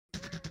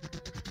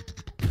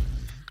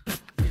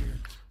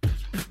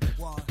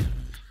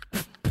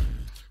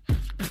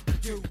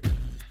do.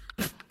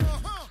 Yeah.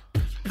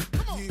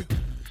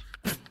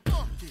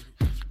 Get it.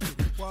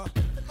 What?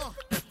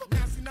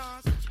 Nasty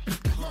Nas.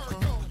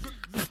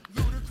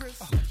 Ludacris.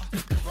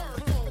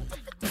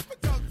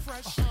 Doug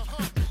Fresh.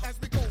 As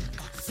we go,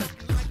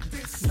 something like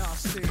this.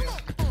 Nasir.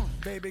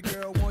 Baby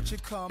girl, won't you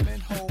come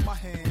and hold my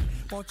hand?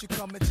 Won't you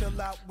come and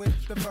chill out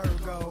with the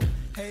Virgo?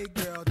 Hey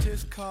girl,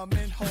 just come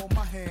and hold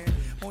my hand.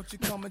 Won't you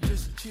come and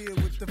just chill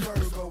with the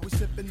Virgo? We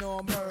sippin'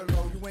 on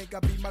Merlot, you ain't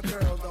gotta be my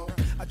girl though.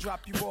 I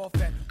drop you off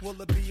at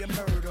Willoughby and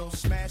Myrtle.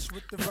 Smash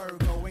with the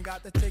Virgo, ain't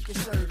got to take your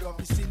shirt off.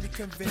 You see me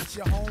convince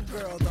your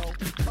homegirl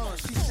though.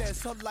 She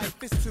says her life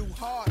is too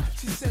hard.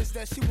 She says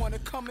that she wanna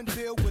come and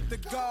build with the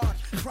God.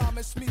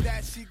 Promise me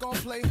that she gon'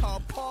 play her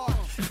part.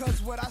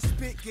 Cause what I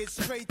spit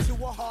gets straight to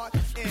her heart.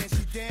 And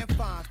she damn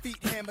fine,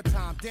 feet hammer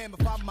time, damn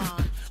if I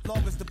mind.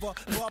 Long as the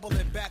bubble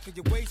in back of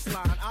your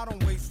waistline, I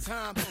don't waste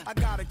time. I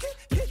gotta get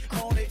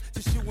on it.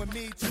 Just you and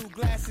me, 2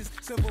 glasses,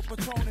 silver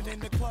Patronin in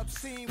the club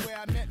scene where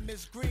I met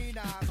Miss Green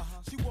Eyes.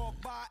 She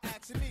walked by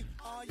asking me,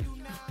 are you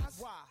nice?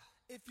 Why?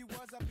 If you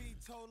was, I'd be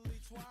totally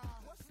twice.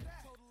 What's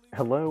that?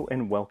 Hello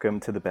and welcome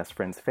to the Best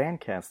Friends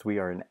Fancast. We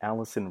are an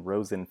Allison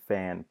Rosen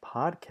fan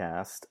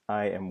podcast.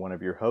 I am one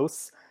of your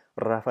hosts,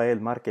 Rafael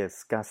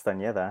Marquez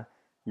Castañeda.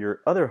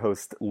 Your other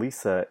host,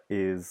 Lisa,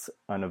 is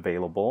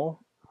unavailable.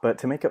 But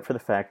to make up for the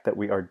fact that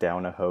we are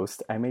down a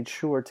host, I made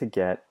sure to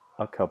get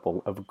a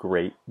couple of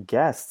great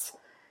guests.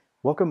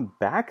 Welcome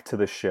back to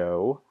the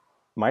show.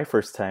 My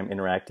first time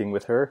interacting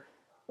with her,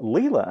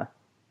 Leela.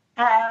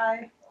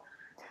 Hi.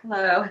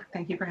 Hello.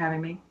 Thank you for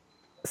having me.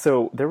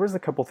 So there was a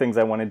couple things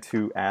I wanted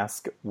to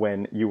ask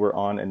when you were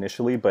on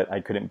initially, but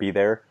I couldn't be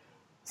there.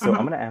 So I'm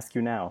going to ask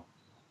you now.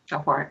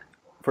 Go for it.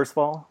 First of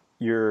all,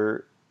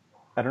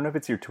 I don't know if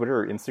it's your Twitter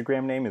or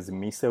Instagram name is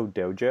Miso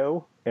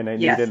Dojo, and I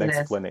need an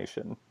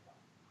explanation.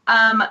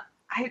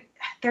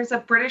 There's a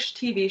British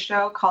TV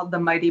show called The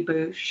Mighty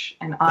Boosh,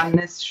 and on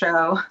this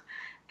show,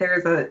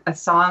 there's a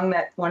song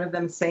that one of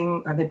them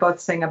they both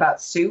sing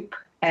about soup,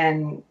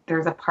 and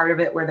there's a part of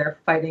it where they're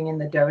fighting in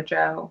the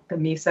dojo, the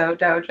Miso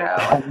Dojo.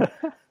 And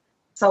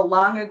so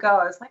long ago,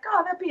 I was like,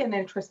 oh, that'd be an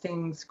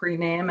interesting screen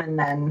name, and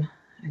then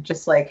I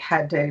just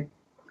had to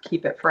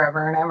keep it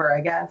forever and ever,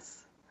 I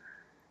guess.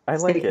 I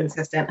like it. Stay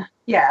consistent.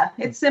 Yeah,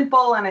 it's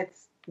simple, and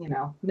it's,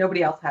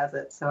 nobody else has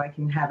it, so I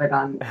can have it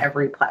on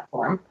every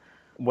platform.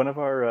 One of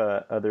our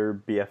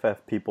other BFF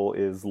people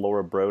is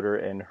Laura Broder,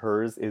 and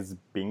hers is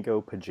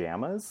Bingo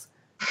Pajamas.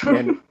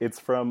 And it's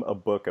from a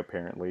book,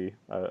 apparently.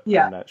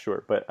 Yeah. I'm not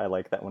sure, but I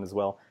like that one as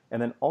well.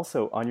 And then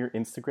also on your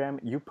Instagram,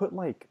 you put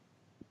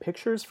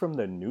pictures from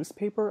the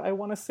newspaper, I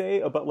want to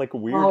say, about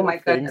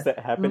weird things that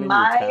happen in your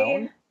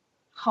town.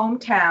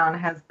 Hometown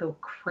has the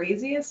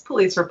craziest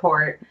police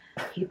report.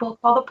 People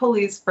call the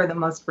police for the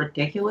most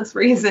ridiculous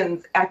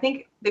reasons. I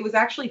think it was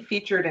actually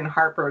featured in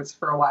Harper's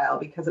for a while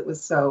because it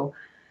was so...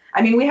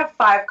 we have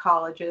 5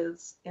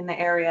 colleges in the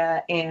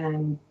area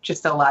and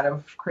just a lot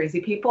of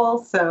crazy people.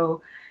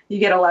 So you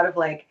get a lot of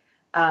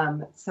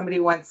somebody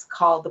once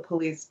called the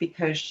police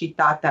because she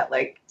thought that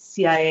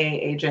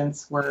CIA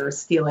agents were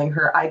stealing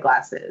her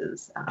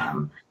eyeglasses.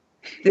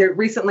 There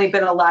recently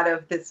been a lot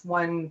of this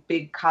one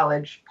big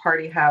college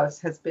party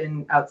house has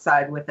been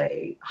outside with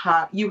a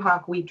you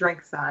honk, we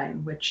drink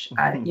sign, which,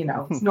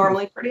 it's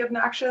normally pretty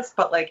obnoxious,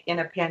 but in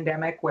a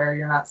pandemic where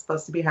you're not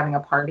supposed to be having a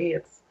party,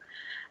 it's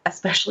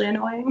especially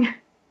annoying.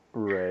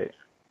 Right.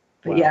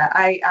 But yeah,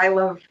 I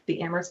love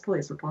the Amherst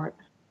Police Report.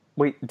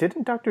 Wait,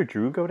 didn't Dr.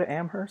 Drew go to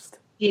Amherst?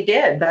 He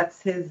did.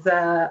 That's his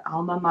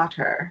alma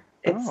mater.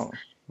 Wow.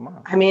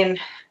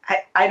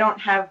 I don't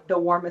have the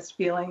warmest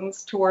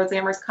feelings towards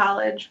Amherst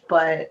College,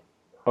 but...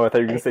 Oh, I thought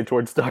you were going to say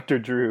towards Dr.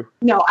 Drew.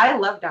 No, I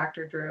love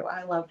Dr. Drew.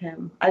 I love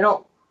him. I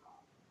don't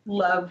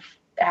love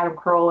Adam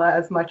Carolla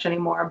as much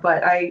anymore,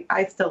 but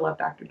I still love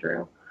Dr.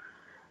 Drew.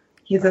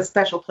 He's a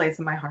special place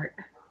in my heart.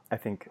 I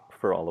think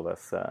for all of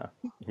us,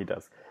 he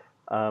does.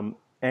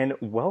 And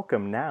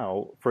welcome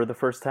now, for the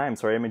first time,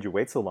 sorry I made you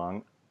wait so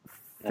long,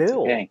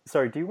 Phil. Okay.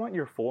 Sorry, do you want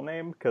your full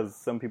name? Because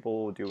some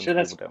people do and sure,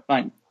 some people don't.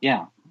 Fine.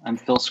 Yeah, I'm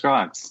Phil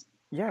Scroggs.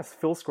 Yes,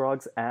 Phil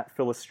Scroggs at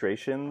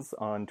Philistrations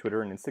on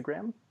Twitter and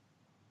Instagram.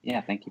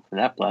 Yeah, thank you for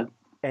that plug.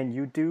 And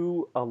you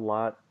do a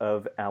lot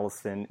of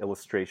Allison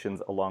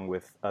illustrations along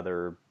with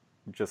other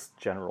just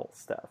general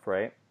stuff,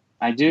 right?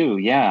 I do,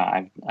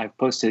 yeah. I've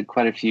posted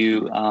quite a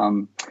few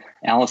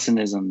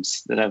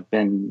Allisonisms that I've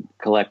been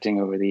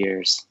collecting over the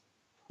years.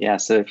 Yeah,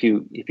 so if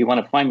you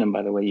want to find them,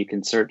 by the way, you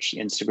can search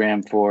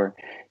Instagram for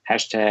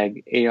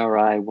hashtag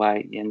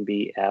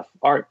ARIYNBF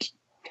art,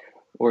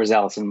 or as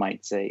Allison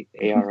might say,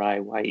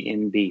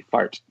 ARIYNB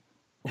fart.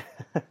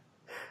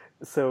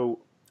 So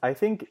I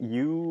think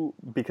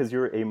because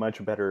you're a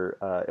much better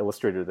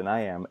illustrator than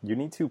I am, you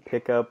need to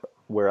pick up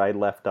where I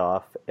left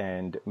off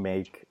and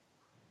make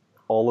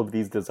all of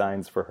these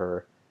designs for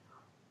her,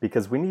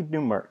 because we need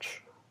new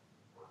merch.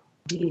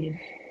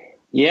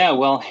 Yeah,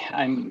 well,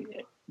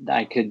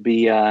 I could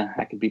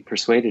be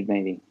persuaded,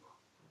 maybe.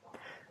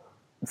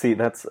 See,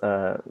 that's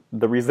the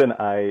reason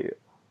I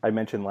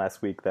mentioned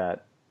last week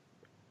that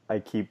I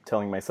keep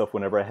telling myself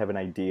whenever I have an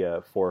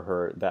idea for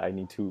her that I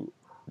need to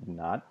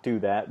not do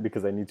that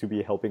because I need to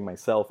be helping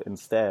myself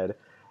instead.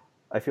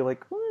 I feel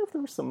like, well, if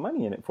there was some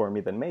money in it for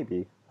me, then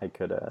maybe I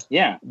could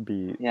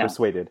be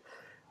persuaded.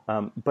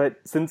 But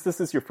since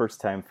this is your first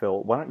time,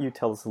 Phil, why don't you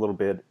tell us a little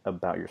bit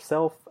about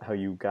yourself, how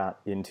you got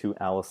into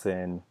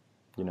Allison,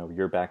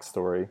 your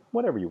backstory,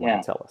 whatever you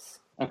want to tell us.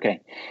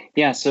 Okay.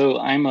 Yeah, so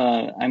I'm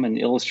an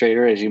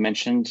illustrator, as you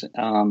mentioned,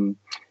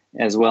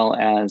 as well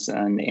as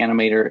an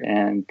animator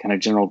and kind of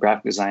general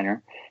graphic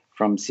designer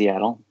from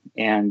Seattle.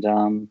 And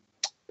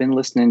been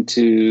listening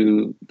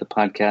to the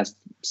podcast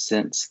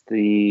since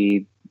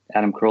the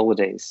Adam Carolla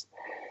days.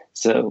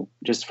 So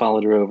just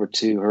followed her over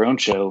to her own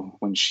show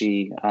when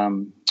she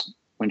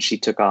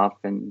took off,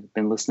 and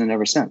been listening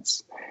ever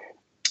since.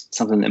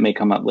 Something that may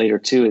come up later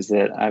too is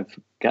that I've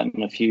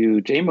gotten a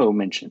few JMO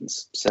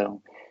mentions.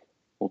 So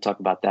we'll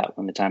talk about that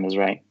when the time is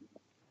right.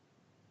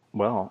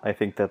 Well, I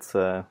think that's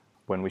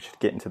when we should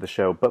get into the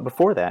show. But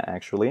before that,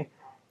 actually,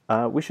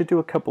 we should do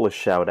a couple of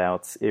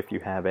shout-outs if you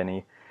have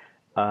any.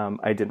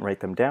 I didn't write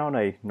them down.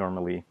 I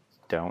normally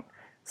don't.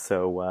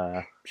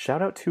 So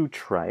shout out to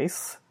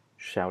Trice.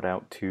 Shout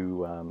out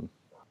to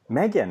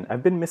Megan.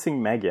 I've been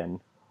missing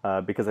Megan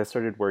because I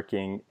started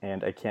working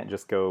and I can't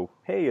just go,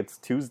 hey, it's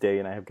Tuesday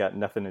and I have got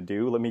nothing to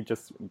do. Let me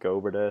just go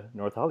over to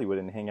North Hollywood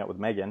and hang out with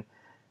Megan.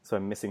 So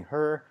I'm missing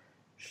her.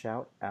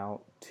 Shout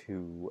out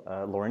to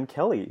Lauren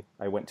Kelly.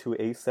 I went to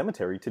a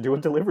cemetery to do a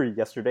delivery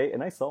yesterday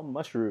and I saw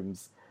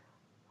mushrooms.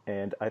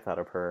 And I thought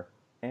of her.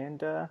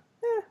 And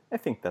I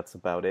think that's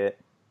about it.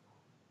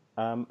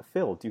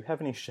 Phil, do you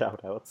have any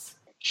shout outs?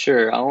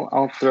 Sure.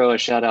 I'll throw a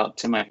shout out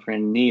to my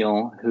friend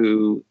Neil,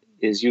 who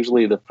is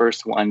usually the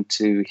first one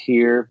to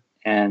hear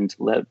and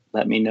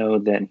let me know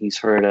that he's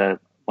heard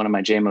one of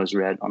my JMOs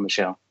read on the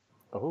show.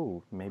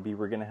 Oh, maybe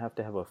we're going to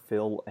have a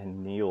Phil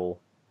and Neil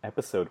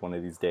episode one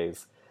of these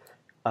days.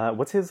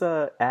 What's his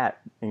at,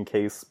 in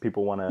case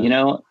people want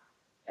to...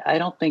 I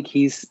don't think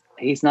he's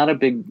not a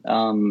big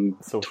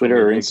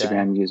Twitter or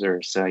Instagram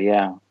user. So,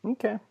 yeah.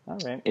 Okay. All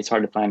right. It's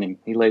hard to find him.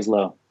 He lays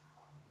low.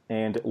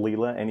 And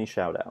Leela, any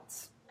shout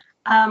outs?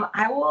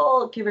 I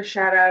will give a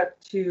shout out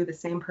to the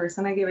same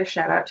person I gave a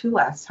shout out to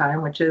last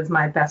time, which is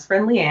my best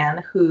friend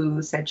Leanne,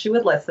 who said she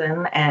would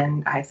listen.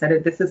 And I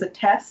said, this is a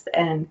test,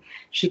 and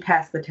she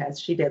passed the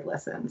test. She did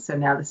listen. So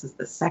now this is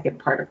the second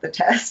part of the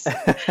test.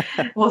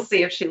 We'll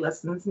see if she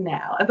listens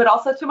now. But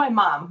also to my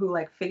mom, who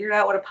figured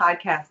out what a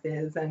podcast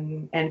is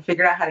and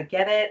figured out how to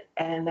get it,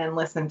 and then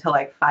listened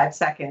to 5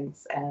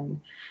 seconds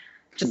and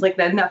just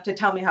enough to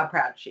tell me how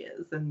proud she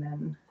is, and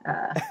then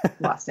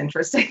lost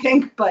interest, I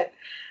think. But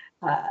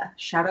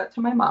shout out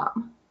to my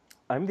mom.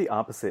 I'm the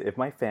opposite. If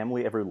my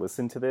family ever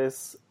listened to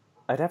this,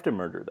 I'd have to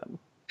murder them.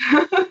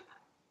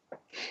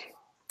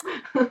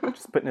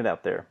 Just putting it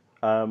out there.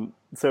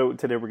 So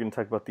today we're going to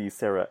talk about the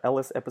Sarah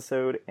Ellis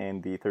episode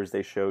and the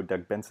Thursday show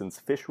Doug Benson's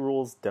Fish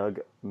Rules, Doug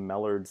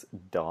Mellard's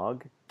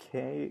Dog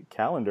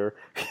Calendar.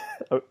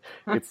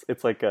 It's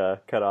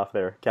cut off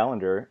there.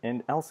 Calendar,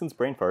 and Allison's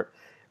Brain Fart.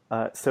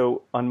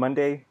 So on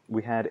Monday,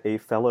 we had a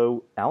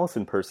fellow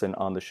Allison person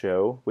on the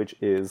show, which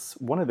is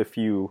one of the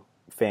few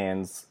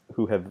fans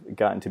who have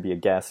gotten to be a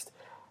guest,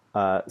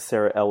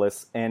 Sarah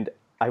Ellis. And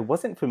I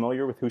wasn't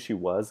familiar with who she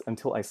was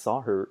until I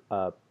saw her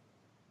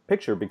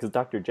picture, because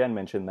Dr. Jen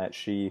mentioned that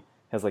she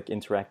has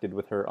interacted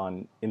with her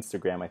on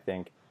Instagram, I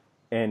think.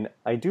 And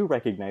I do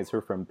recognize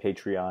her from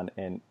Patreon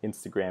and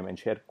Instagram, and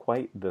she had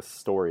quite the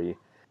story.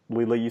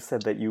 Leela, you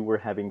said that you were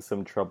having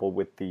some trouble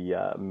with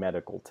the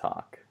medical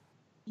talk.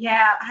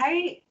 Yeah,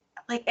 I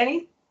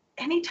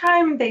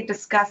anytime they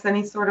discuss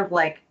any sort of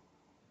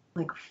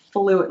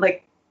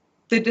fluid,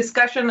 the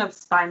discussion of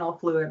spinal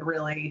fluid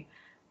really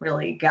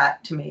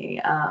got to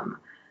me.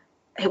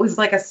 It was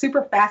a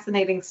super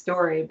fascinating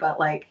story, but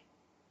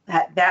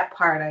that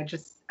part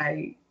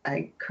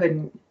I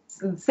couldn't.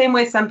 The same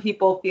way some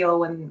people feel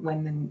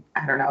when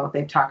I don't know,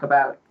 they talk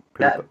about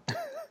poop.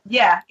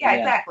 Yeah,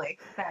 exactly.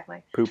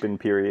 Pooping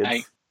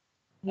periods.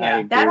 I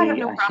have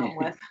no problem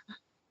with.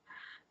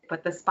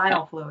 But the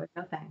spinal fluid,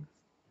 no thanks.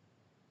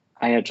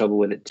 I had trouble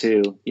with it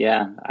too.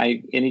 Yeah.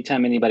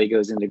 Anytime anybody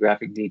goes into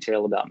graphic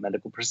detail about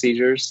medical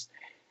procedures,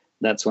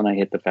 that's when I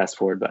hit the fast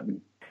forward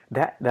button.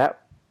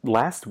 That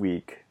last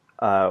week,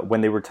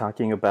 when they were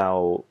talking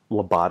about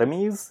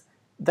lobotomies,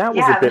 that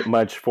was a bit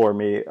much for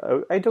me.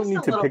 I don't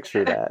need to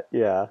picture that.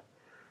 Yeah.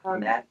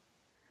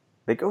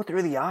 They go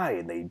through the eye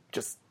and they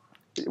just,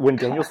 when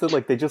Daniel said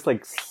they just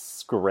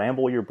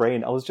scramble your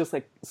brain, I was just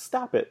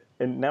stop it.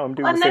 And now I'm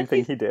doing the same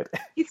thing he did.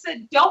 He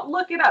said, don't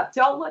look it up.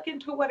 Don't look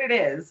into what it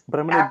is. But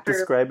I'm going to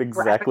describe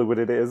exactly what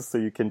it is so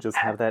you can just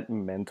have that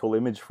mental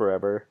image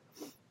forever.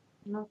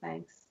 No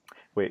thanks.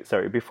 Wait,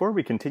 sorry. Before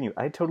we continue,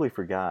 I totally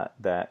forgot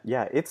that,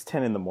 it's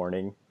 10 in the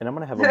morning and I'm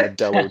going to have a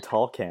Modelo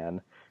tall can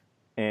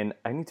and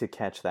I need to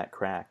catch that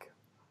crack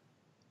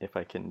if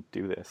I can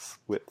do this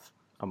with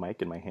a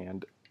mic in my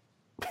hand.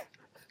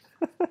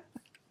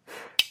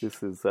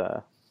 This is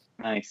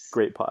nice.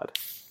 Great pod.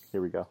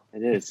 Here we go.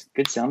 It is.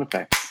 Good sound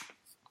effects.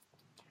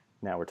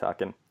 Now we're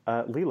talking.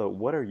 Lila,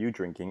 what are you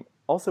drinking?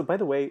 Also, by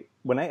the way,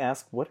 when I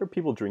ask what are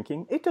people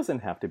drinking, it doesn't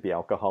have to be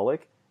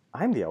alcoholic.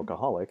 I'm the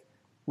alcoholic.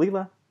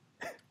 Lila,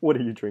 what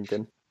are you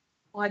drinking?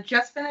 Well, I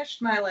just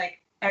finished my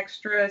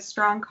extra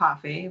strong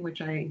coffee,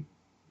 which I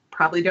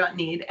probably don't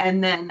need.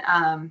 And then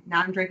now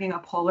I'm drinking a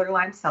Polar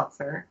Lime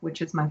Seltzer,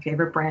 which is my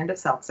favorite brand of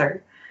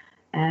seltzer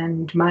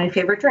and my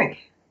favorite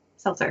drink,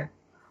 seltzer.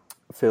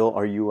 Phil,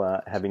 are you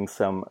having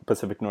some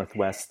Pacific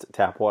Northwest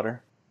tap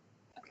water?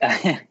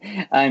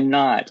 I'm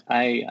not.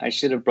 I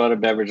should have brought a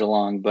beverage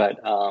along, but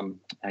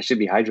I should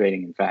be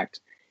hydrating, in fact.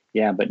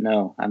 Yeah, but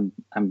no, I'm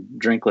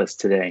drinkless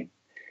today.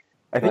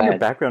 I think your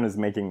background is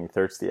making me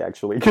thirsty,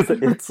 actually, because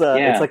it's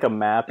like a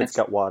map. It's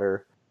got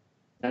water.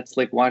 That's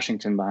Lake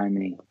Washington behind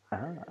me.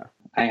 Ah.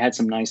 I had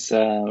some nice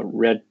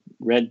red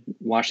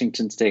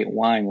Washington State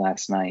wine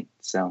last night.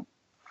 So,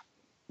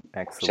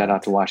 excellent. Shout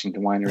out to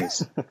Washington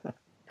Wineries.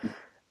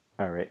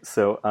 All right.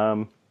 So,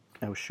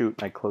 oh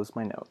shoot, I closed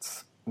my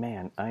notes.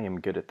 Man, I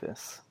am good at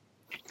this.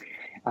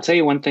 I'll tell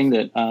you one thing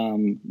that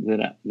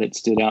that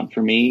stood out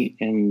for me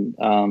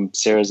in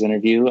Sarah's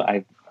interview.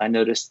 I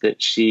noticed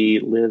that she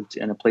lived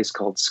in a place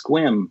called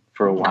Sequim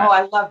for a while. Oh,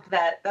 I loved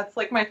that. That's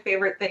like my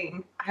favorite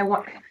thing.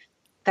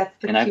 That's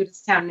the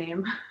cutest town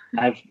name.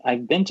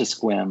 I've been to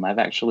Sequim. I've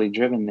actually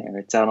driven there.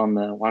 It's out on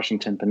the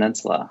Washington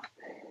Peninsula,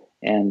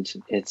 and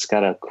it's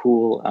got a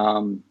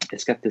cool.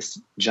 It's got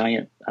this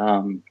giant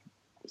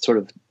sort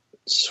of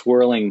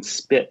swirling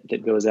spit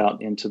that goes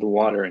out into the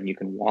water, and you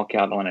can walk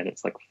out on it.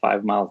 It's like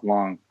 5 miles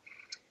long,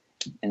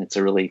 and it's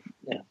a really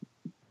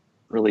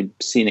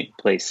scenic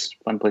place,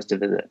 fun place to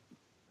visit.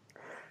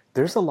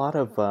 There's a lot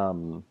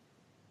of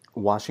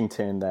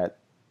Washington that,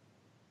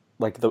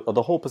 like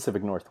the whole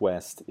Pacific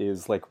Northwest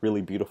is like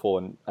really beautiful,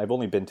 and I've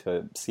only been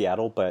to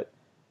Seattle, but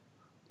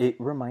it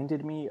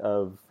reminded me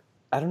of,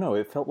 I don't know,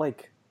 it felt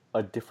like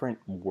a different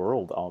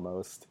world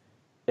almost.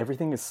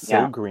 Everything is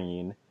so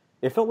green.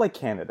 It felt like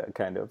Canada,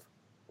 kind of.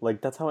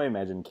 Like, that's how I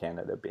imagine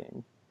Canada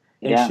being.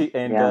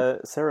 And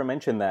Sarah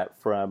mentioned that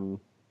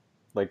from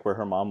like where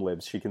her mom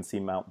lives, she can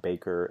see Mount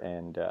Baker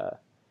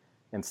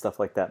and stuff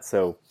like that.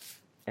 So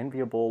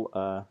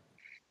enviable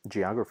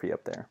geography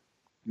up there.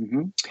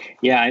 Mm-hmm.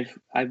 Yeah,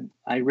 I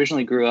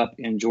originally grew up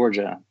in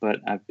Georgia, but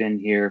I've been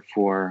here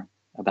for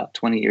about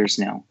 20 years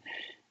now,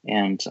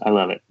 and I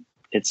love it.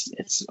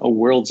 It's a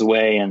world's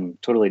away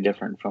and totally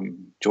different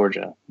from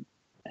Georgia,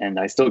 and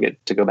I still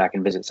get to go back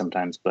and visit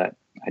sometimes, but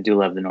I do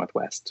love the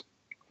Northwest.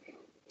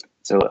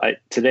 So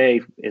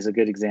today is a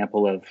good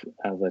example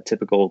of a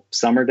typical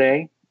summer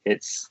day.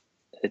 It's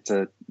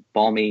a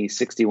balmy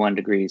 61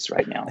 degrees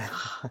right now.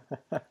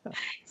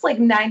 It's like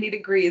 90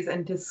 degrees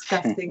and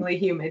disgustingly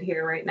humid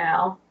here right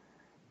now.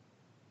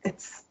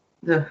 It's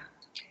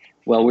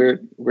well, we're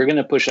going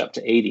to push up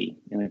to 80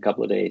 in a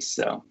couple of days,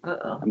 so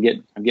I'm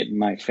getting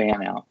my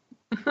fan out.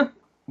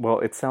 Well,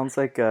 it sounds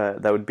like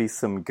that would be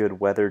some good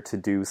weather to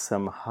do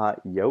some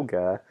hot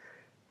yoga.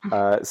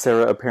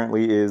 Sarah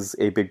apparently is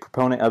a big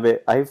proponent of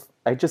it.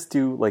 I just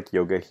do like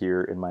yoga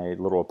here in my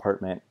little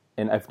apartment,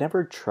 and I've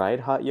never tried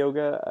hot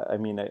yoga. I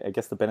mean, I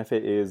guess the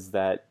benefit is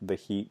that the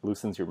heat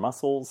loosens your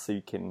muscles, so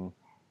you can,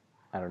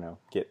 I don't know,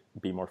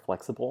 be more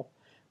flexible.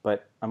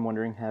 But I'm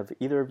wondering, have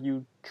either of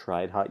you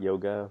tried hot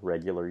yoga,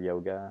 regular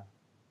yoga?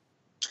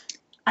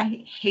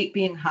 I hate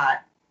being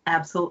hot.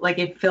 Absolutely. Like,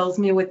 it fills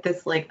me with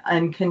this like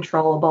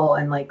uncontrollable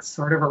and like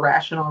sort of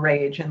irrational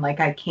rage, and like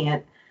I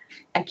can't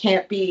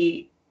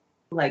be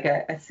like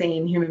a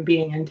sane human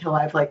being until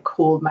I've like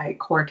cooled my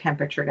core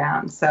temperature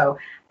down. So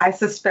I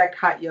suspect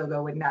hot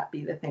yoga would not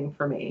be the thing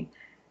for me.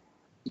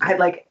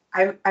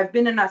 I've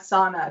been in a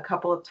sauna a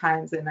couple of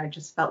times, and I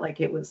just felt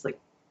like it was like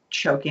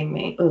choking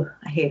me. Ugh,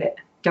 I hate it.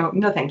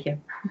 No, thank you.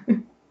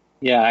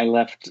 Yeah, I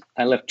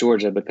left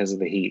Georgia because of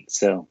the heat.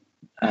 So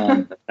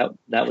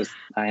that was,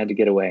 I had to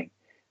get away.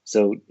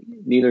 So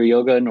neither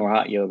yoga nor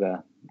hot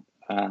yoga.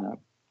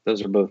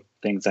 Those are both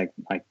things I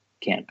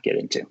can't get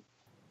into.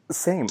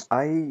 Same.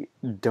 I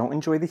don't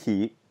enjoy the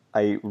heat.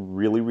 I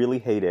really, really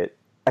hate it.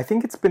 I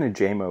think it's been a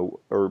JMO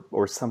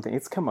or something.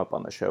 It's come up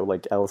on the show.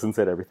 Like Allison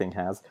said, everything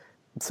has.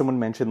 Someone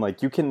mentioned,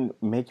 like, you can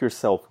make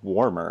yourself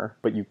warmer,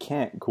 but you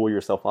can't cool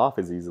yourself off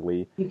as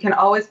easily. You can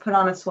always put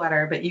on a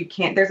sweater, but you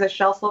can't. There's a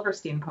Shel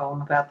Silverstein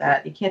poem about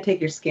that. You can't take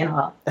your skin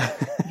off.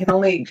 You can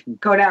only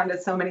go down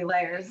to so many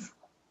layers.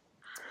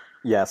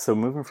 Yeah, so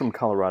moving from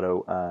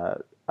Colorado,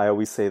 I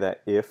always say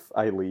that if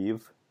I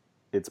leave,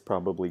 it's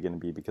probably going to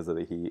be because of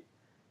the heat.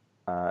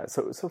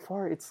 So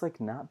far, it's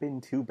like not been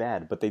too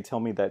bad, but they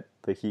tell me that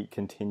the heat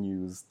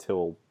continues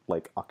till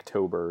like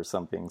October or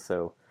something.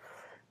 So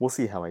we'll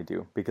see how I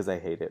do, because I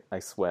hate it. I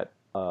sweat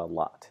a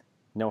lot.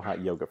 No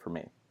hot yoga for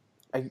me.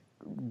 I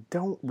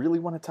don't really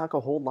want to talk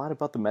a whole lot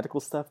about the medical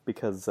stuff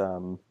because it's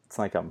not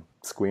like I'm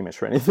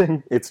squeamish or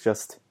anything. It's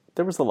just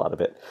there was a lot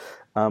of it.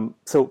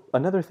 So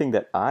another thing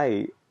that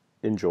I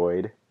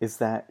enjoyed is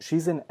that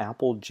she's an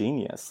Apple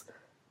genius.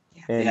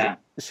 And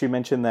she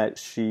mentioned that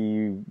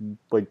she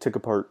like took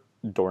apart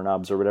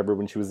doorknobs or whatever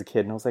when she was a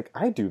kid, and I was like,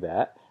 I did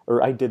that,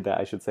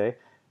 I should say.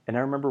 And I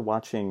remember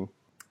watching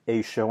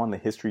a show on the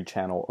History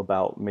Channel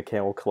about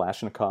Mikhail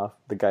Kalashnikov,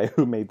 the guy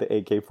who made the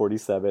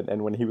AK-47,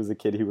 and when he was a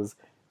kid, he was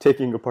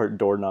taking apart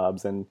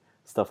doorknobs and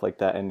stuff like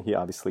that, and he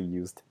obviously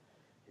used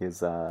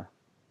his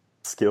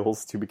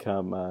skills to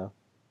become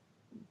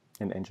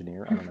an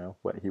engineer. I don't know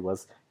what he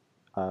was,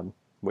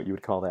 what you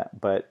would call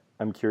that, but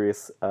I'm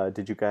curious,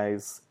 did you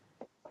guys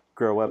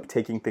grow up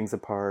taking things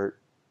apart,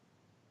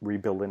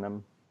 rebuilding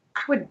them?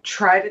 I would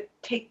try to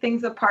take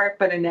things apart,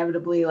 but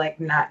inevitably, like,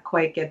 not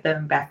quite get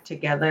them back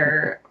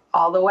together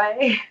all the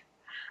way.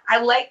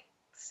 I like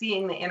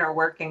seeing the inner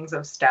workings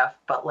of stuff,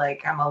 but,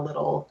 like, I'm a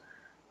little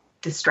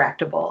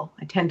distractible.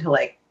 I tend to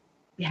like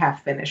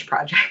half-finished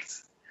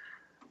projects.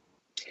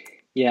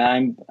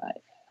 Yeah,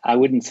 I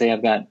wouldn't say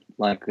I've got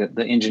like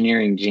the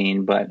engineering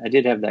gene, but I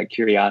did have that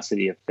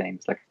curiosity of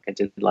things. Like I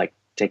did like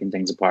taking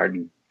things apart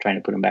and trying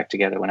to put them back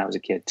together when I was a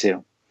kid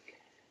too.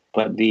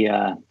 But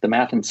the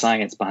math and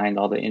science behind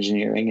all the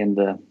engineering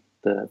and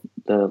the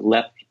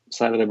left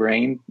side of the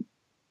brain,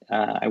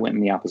 I went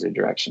in the opposite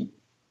direction.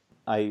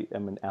 I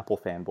am an Apple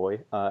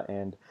fanboy,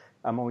 and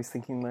I'm always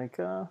thinking like,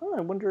 I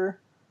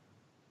wonder,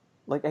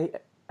 like I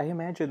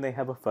imagine they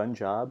have a fun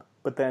job,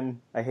 but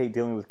then I hate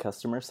dealing with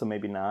customers, so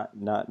maybe not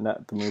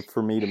the move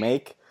for me to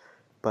make.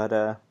 But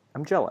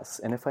I'm jealous,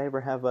 and if I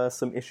ever have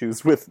some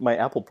issues with my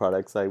Apple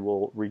products, I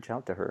will reach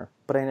out to her.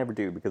 But I never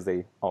do because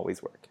they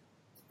always work.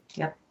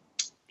 Yep.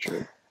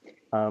 True.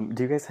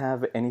 Do you guys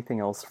have anything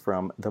else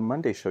from the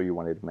Monday show you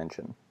wanted to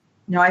mention?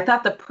 No, I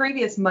thought the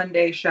previous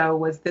Monday show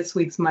was this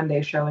week's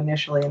Monday show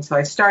initially, and so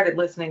I started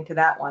listening to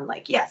that one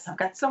like, yes, I've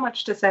got so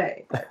much to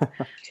say. But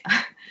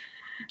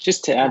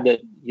just to add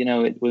that,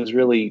 it was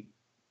really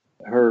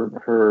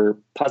her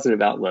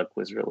positive outlook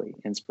was really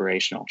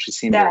inspirational. She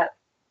seemed to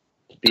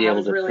be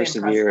able to really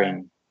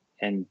persevere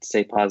and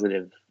stay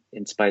positive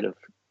in spite of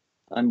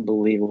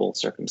unbelievable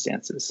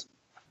circumstances.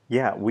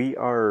 Yeah, we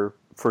are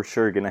for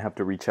sure going to have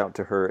to reach out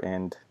to her,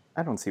 and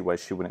I don't see why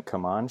she wouldn't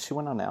come on. She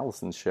went on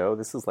Allison's show.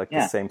 This is like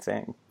the same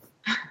thing.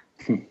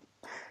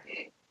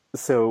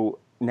 So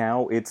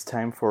now it's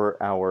time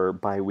for our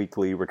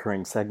bi-weekly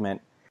recurring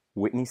segment,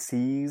 Whitney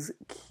C's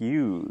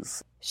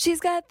Cues. She's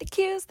got the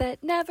cues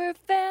that never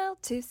fail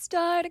to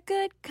start a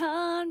good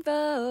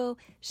convo.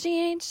 She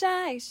ain't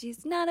shy,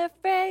 she's not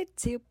afraid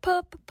to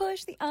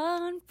push the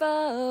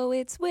envo.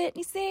 It's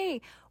Whitney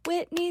C,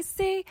 Whitney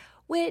C,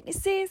 Whitney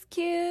C's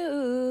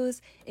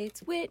Cues.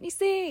 It's Whitney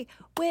C,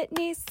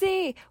 Whitney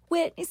C,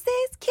 Whitney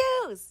C's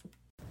Cues.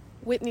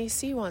 Whitney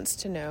C wants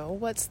to know,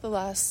 what's the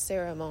last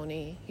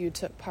ceremony you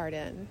took part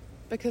in?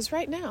 Because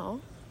right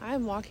now,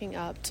 I'm walking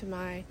up to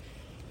my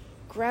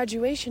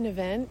graduation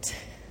event,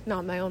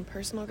 not my own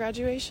personal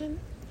graduation,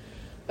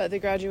 but the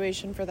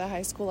graduation for the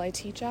high school I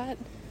teach at.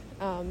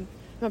 I'm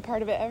a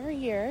part of it every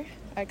year.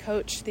 I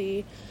coach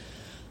the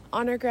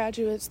honor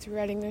graduates through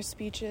writing their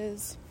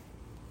speeches.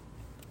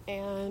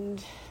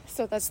 And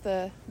so that's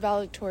the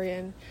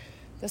valedictorian,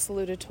 the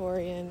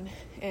salutatorian,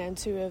 and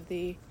two of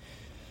the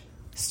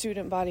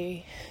student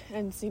body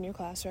and senior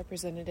class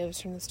representatives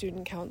from the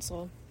student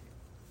council.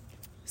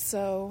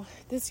 So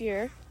this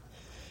year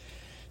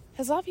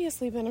has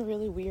obviously been a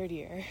really weird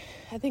year.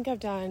 I think I've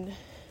been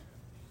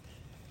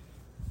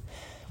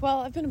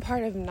a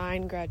part of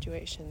 9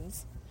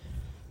 graduations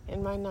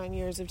in my 9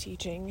 years of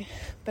teaching,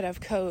 but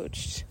I've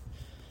coached,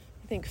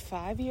 I think,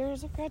 5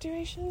 years of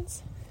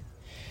graduations.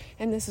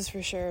 And this is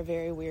for sure a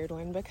very weird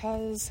one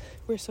because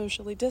we're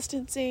socially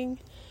distancing,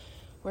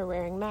 we're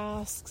wearing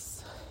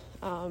masks.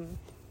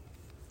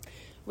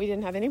 We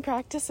didn't have any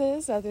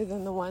practices other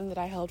than the one that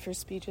I held for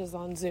speeches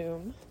on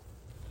Zoom.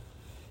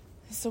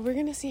 So we're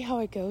going to see how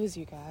it goes,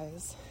 you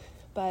guys.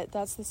 But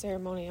that's the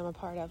ceremony I'm a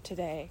part of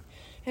today.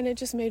 And it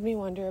just made me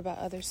wonder about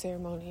other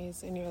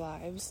ceremonies in your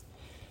lives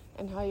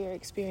and how your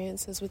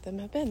experiences with them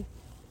have been.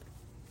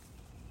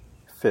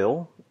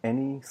 Phil,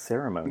 any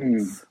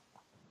ceremonies?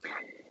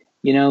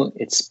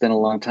 It's been a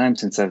long time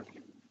since I've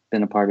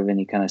been a part of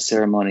any kind of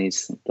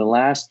ceremonies. The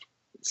last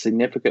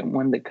significant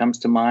one that comes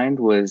to mind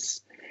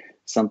was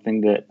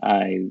something that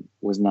I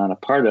was not a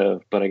part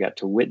of, but I got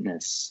to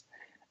witness.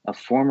 A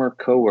former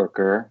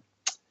coworker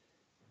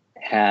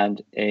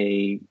had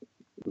a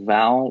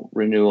vow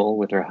renewal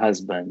with her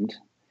husband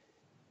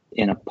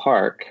in a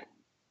park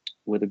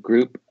with a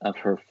group of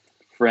her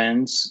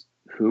friends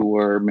who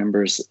were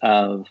members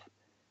of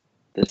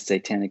the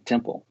Satanic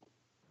Temple.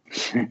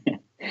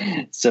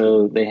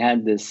 So they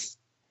had this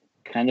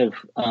kind of,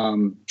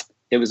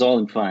 it was all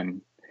in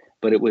fun,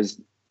 but it was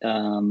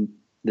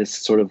this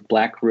sort of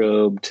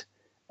black-robed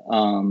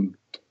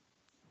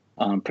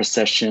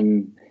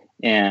procession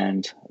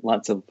and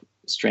lots of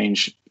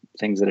strange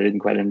things that I didn't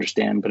quite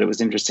understand, but it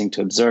was interesting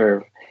to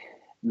observe.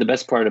 The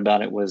best part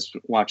about it was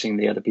watching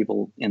the other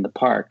people in the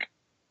park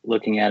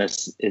looking at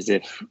us as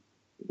if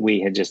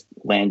we had just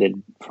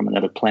landed from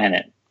another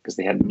planet because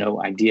they had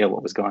no idea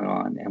what was going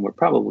on and were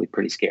probably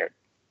pretty scared.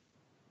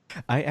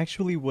 I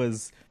actually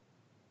was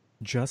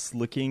just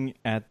looking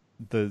at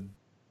the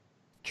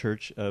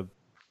Church of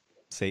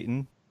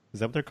Satan.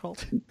 Is that what they're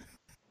called?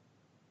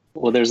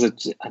 Well,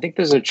 I think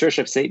there's a Church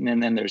of Satan,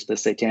 and then there's the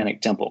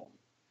Satanic Temple.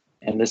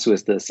 And this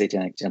was the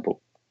Satanic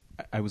Temple.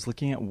 I was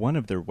looking at one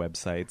of their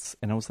websites,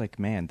 and I was like,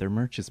 man, their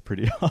merch is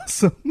pretty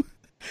awesome.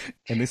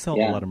 And they sell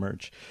a lot of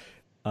merch.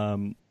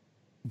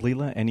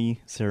 Leela,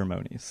 any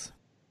ceremonies?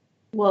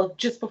 Well,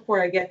 just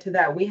before I get to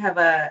that, we have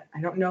I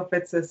don't know if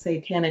it's a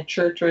satanic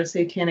church or a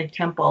satanic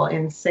temple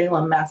in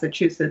Salem,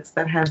 Massachusetts,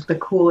 that has the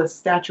coolest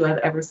statue I've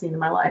ever seen in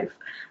my life.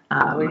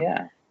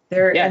 And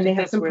they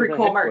have some pretty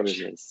cool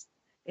merch.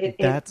 It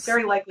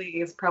very likely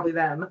is probably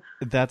them.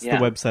 That's the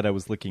website I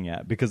was looking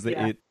at, because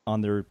it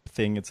on their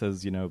thing it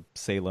says,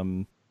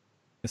 Salem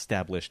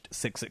established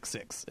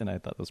 666, and I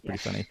thought that was pretty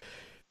funny.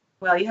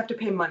 Well, you have to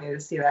pay money to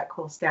see that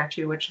cool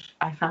statue, which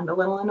I found a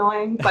little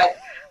annoying. But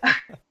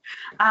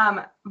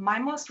my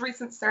most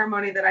recent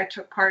ceremony that I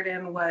took part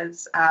in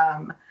was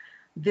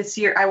this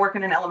year. I work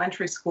in an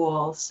elementary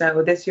school,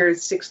 so this year's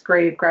 6th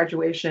grade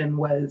graduation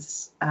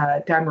was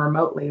done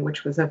remotely,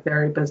 which was a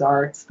very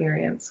bizarre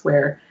experience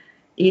where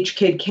each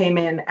kid came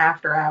in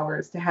after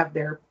hours to have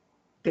their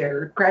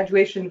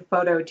graduation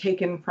photo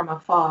taken from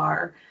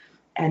afar,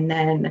 and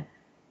then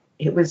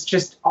it was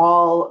just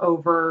all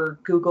over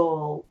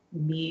Google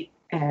Meet,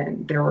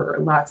 and there were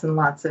lots and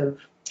lots of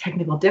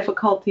technical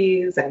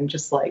difficulties and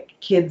just like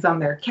kids on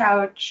their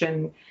couch,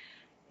 and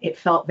it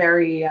felt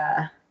very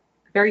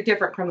very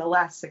different from the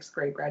last 6th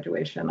grade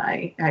graduation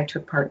I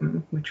took part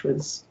in, which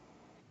was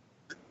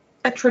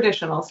a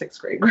traditional 6th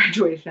grade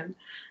graduation,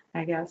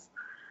 I guess.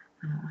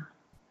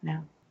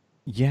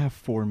 Yeah,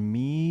 for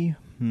me,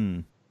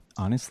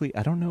 honestly,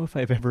 I don't know if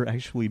I've ever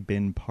actually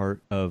been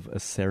part of a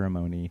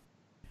ceremony.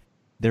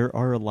 There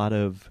are a lot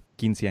of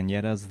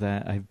quinceañeras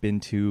that I've been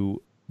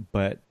to,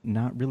 but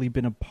not really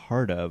been a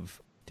part of.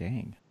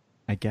 Dang,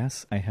 I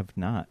guess I have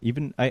not.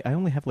 Even I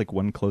only have like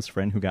one close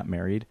friend who got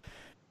married,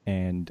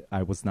 and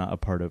I was not a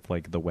part of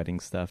like the wedding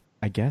stuff.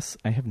 I guess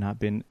I have not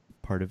been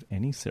part of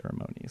any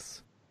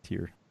ceremonies.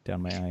 Tear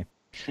down my eye.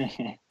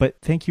 But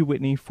thank you,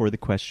 Whitney, for the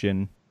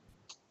question.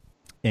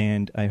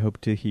 And I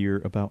hope to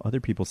hear about other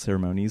people's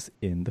ceremonies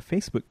in the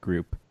Facebook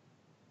group.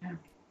 Yeah.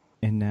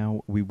 And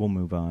now we will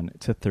move on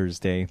to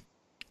Thursday.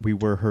 We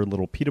were her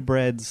little pita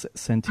breads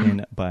sent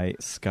in by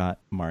Scott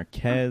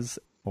Marquez,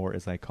 or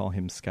as I call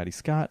him, Scotty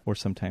Scott, or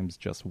sometimes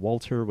just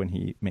Walter when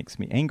he makes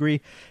me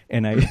angry.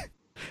 And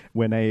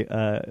when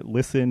I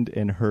listened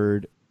and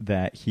heard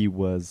that he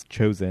was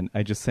chosen,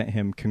 I just sent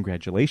him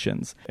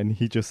congratulations. And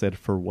he just said,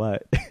 for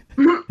what?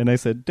 And I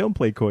said, don't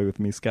play coy with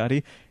me,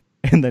 Scotty.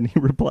 And then he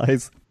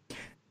replies,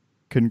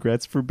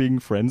 congrats for being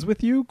friends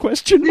with you? ?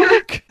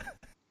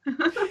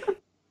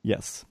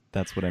 Yes,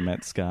 that's what I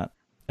meant, Scott.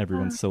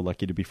 Everyone's so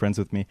lucky to be friends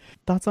with me.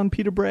 Thoughts on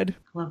pita bread?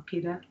 Love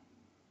pita.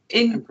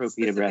 In pro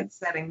pita bread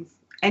settings,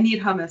 I need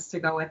hummus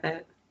to go with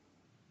it.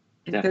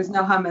 If there's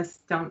no hummus,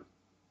 don't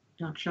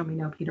show me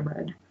no pita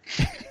bread.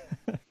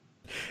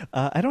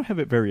 I don't have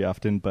it very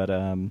often, but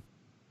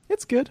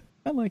it's good.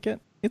 I like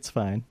it. It's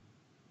fine.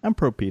 I'm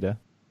pro pita,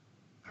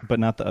 but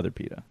not the other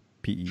pita.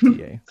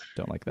 PETA.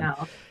 Don't like them.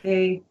 No,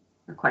 they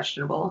are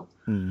questionable.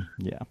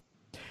 Yeah.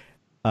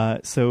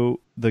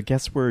 So the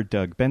guests were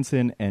Doug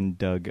Benson and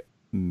Doug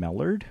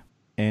Mellard.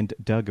 And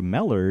Doug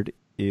Mellard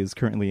is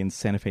currently in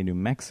Santa Fe, New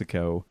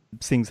Mexico.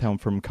 Seeing how I'm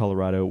from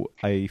Colorado,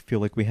 I feel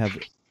like we have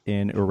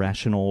an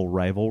irrational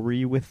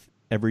rivalry with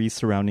every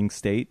surrounding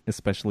state,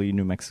 especially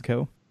New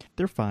Mexico.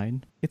 They're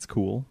fine. It's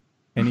cool.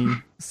 Any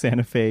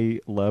Santa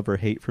Fe love or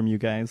hate from you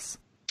guys?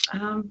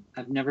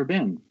 I've never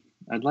been.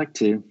 I'd like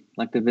to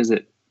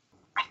visit.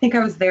 I think I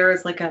was there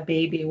as like a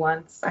baby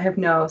once. I have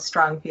no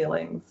strong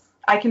feelings.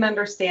 I can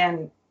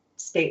understand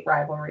state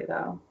rivalry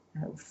though,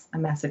 as a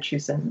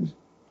Massachusetts.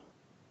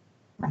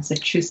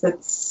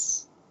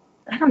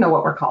 I don't know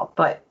what we're called,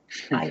 but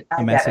I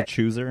a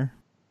Massachusetts.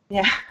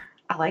 Yeah,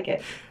 I like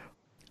it.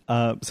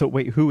 So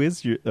wait, who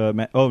is your?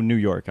 New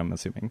York, I'm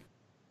assuming.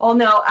 Well,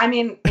 no, I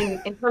mean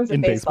in terms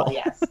of baseball,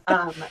 yes.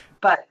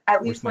 But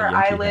at least where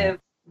I live,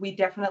 we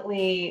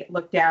definitely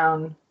look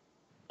down,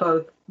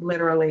 both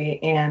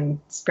literally and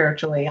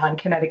spiritually, on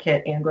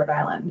Connecticut and Rhode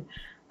Island.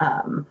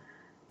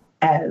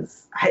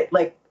 As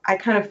I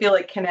kind of feel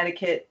like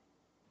Connecticut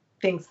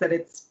thinks that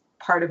it's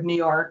part of New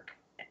York,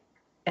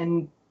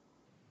 and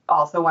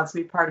also wants to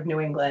be part of New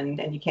England,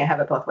 and you can't have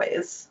it both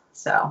ways.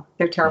 So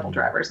they're terrible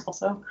drivers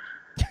also.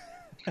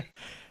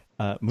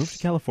 Move to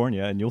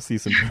California and you'll see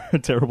some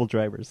terrible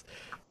drivers.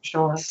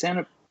 Sure.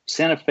 Santa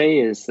Fe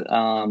is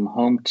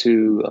home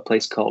to a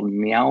place called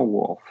Meow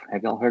Wolf.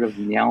 Have y'all heard of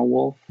Meow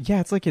Wolf? Yeah,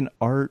 it's like an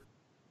art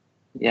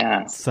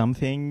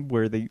something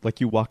where they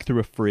you walk through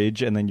a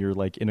fridge and then you're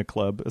like in a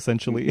club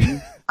essentially. Mm-hmm.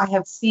 I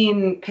have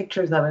seen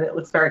pictures of it. It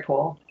looks very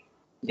cool.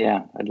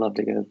 Yeah, I'd love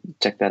to go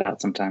check that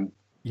out sometime.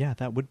 Yeah,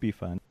 that would be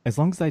fun. As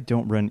long as I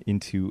don't run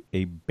into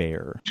a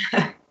bear.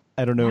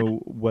 I don't know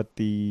what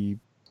the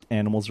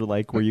animals are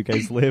like where you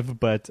guys live,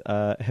 but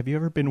have you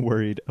ever been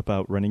worried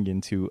about running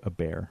into a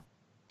bear?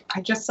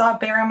 I just saw a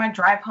bear on my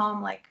drive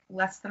home like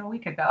less than a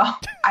week ago.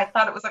 I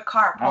thought it was a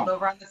car pulled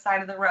over on the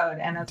side of the road,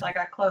 and as I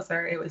got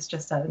closer, it was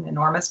just an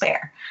enormous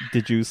bear.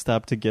 Did you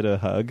stop to get a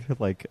hug,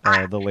 like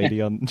the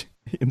lady on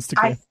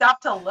Instagram? I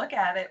stopped to look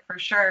at it for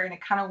sure, and it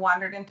kind of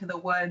wandered into the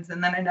woods,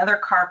 and then another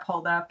car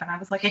pulled up, and I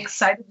was like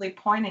excitedly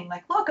pointing,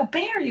 like, look, a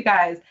bear, you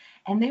guys.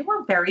 And they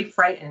were very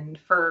frightened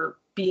for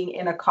being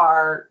in a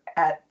car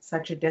at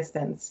such a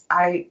distance.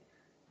 I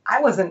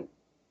wasn't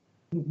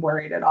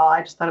worried at all.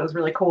 I just thought it was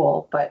really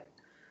cool, but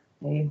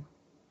I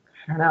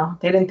don't know.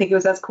 They didn't think it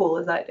was as cool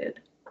as I did.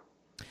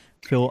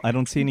 Phil, I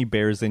don't see any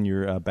bears in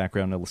your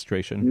background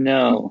illustration.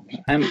 No,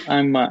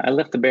 I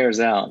left the bears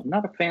out. I'm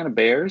not a fan of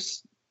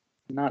bears.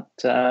 Not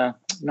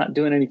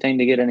doing anything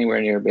to get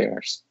anywhere near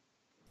bears.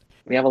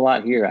 We have a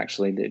lot here,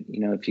 actually. That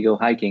if you go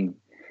hiking,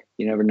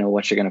 you never know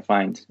what you're going to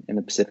find in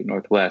the Pacific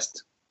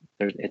Northwest.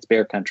 It's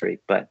bear country,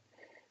 but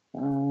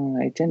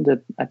I tend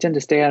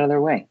to stay out of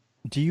their way.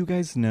 Do you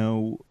guys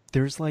know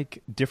there's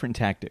like different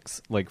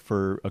tactics? Like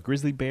for a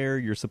grizzly bear,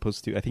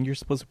 I think you're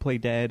supposed to play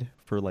dead.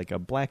 For like a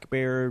black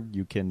bear,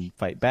 you can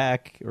fight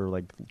back or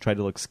like try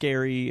to look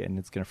scary and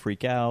it's going to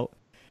freak out.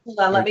 Hold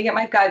on, let me get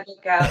my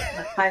guidebook out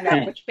and find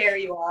out which bear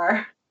you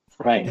are. So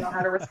right. I know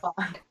how to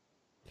respond.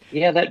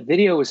 Yeah, that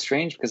video was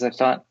strange because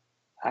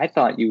I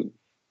thought you,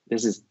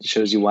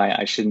 shows you why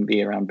I shouldn't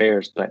be around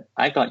bears, but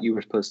I thought you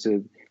were supposed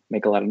to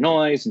make a lot of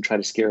noise and try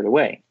to scare it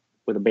away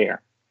with a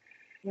bear.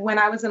 When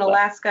I was in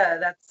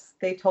Alaska,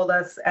 they told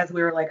us as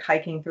we were like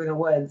hiking through the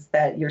woods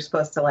that you're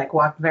supposed to like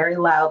walk very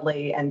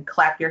loudly and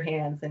clap your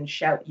hands and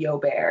shout "Yo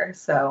bear."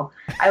 So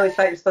I always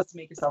thought you're supposed to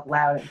make yourself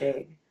loud and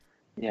big.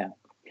 Yeah,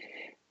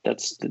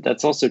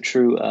 that's also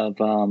true of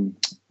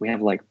we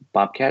have like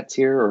bobcats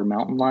here or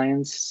mountain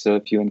lions. So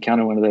if you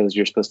encounter one of those,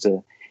 you're supposed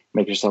to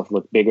make yourself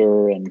look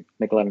bigger and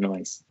make a lot of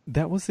noise.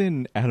 That was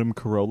an Adam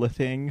Carolla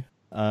thing.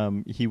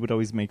 He would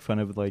always make fun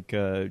of like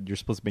you're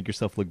supposed to make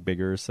yourself look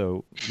bigger.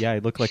 So yeah, I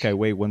look like I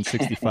weigh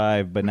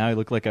 165, but now I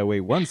look like I weigh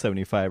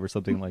 175 or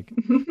something. Like,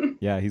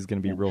 yeah, he's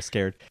gonna be real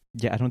scared.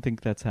 Yeah, I don't think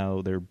that's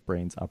how their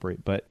brains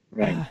operate. But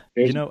right,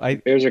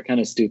 bears are kind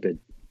of stupid.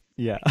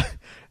 Yeah,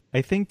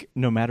 I think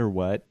no matter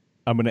what,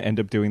 I'm gonna end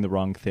up doing the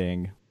wrong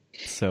thing.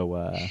 So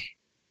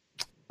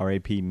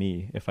R.I.P.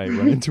 me if I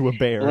run into a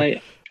bear. Well,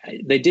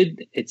 they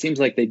did. It seems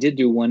like they did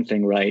do one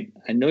thing right.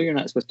 I know you're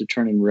not supposed to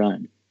turn and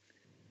run.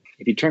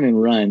 If you turn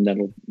and run,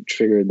 that'll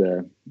trigger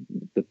the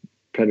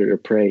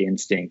predator-prey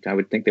instinct. I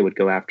would think they would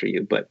go after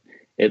you, but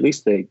at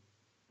least they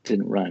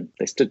didn't run.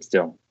 They stood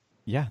still.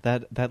 Yeah,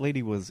 that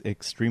lady was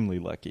extremely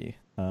lucky.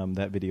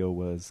 That video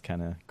was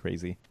kind of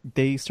crazy.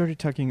 They started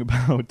talking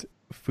about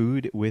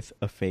food with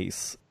a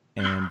face,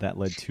 and that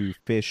led to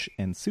fish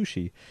and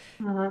sushi.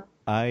 Uh-huh.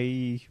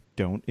 I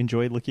don't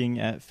enjoy looking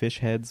at fish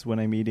heads when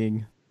I'm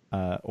eating,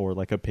 or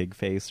like a pig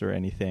face or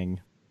anything,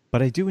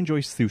 but I do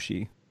enjoy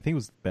sushi. I think it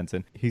was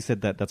Benson. He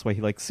said that's why he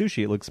likes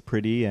sushi. It looks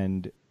pretty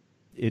and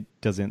it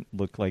doesn't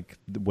look like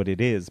what it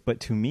is. But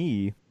to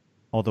me,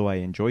 although I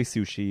enjoy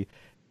sushi,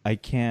 I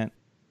can't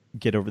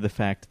get over the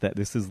fact that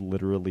this is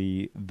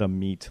literally the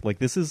meat. Like,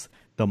 this is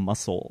the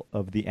muscle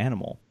of the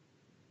animal.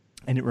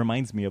 And it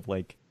reminds me of,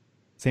 like,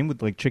 same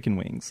with, like, chicken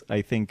wings.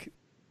 I think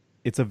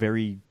it's a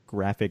very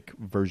graphic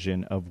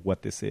version of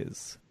what this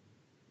is.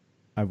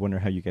 I wonder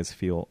how you guys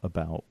feel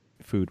about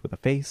food with a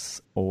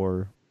face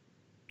or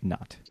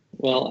not.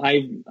 Well,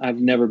 I've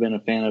never been a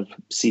fan of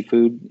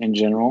seafood in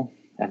general.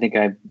 I think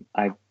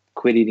I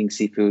quit eating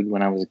seafood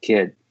when I was a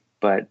kid,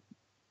 but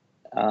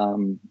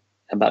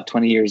about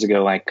 20 years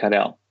ago, I cut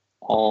out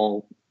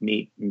all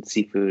meat and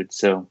seafood.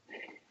 So,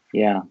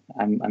 yeah,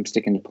 I'm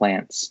sticking to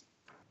plants.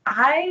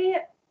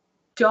 I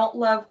don't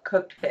love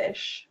cooked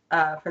fish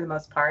for the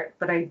most part,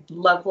 but I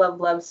love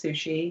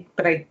sushi,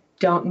 but I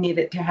don't need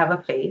it to have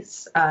a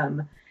face.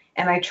 And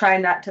I try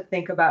not to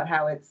think about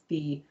how it's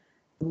the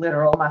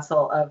literal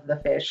muscle of the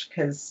fish,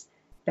 because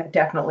that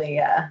definitely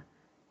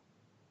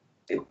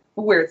it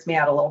weirds me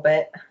out a little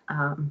bit.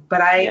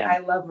 But I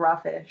love raw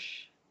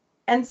fish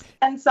and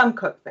some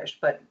cooked fish,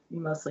 but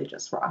mostly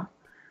just raw.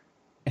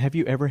 Have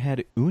you ever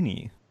had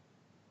uni?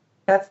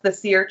 That's the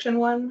sea urchin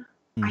one.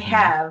 Mm-hmm. I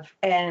have,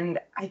 and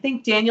I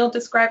think Daniel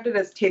described it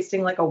as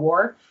tasting like a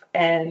wharf,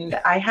 and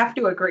I have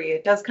to agree.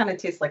 It does kind of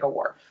taste like a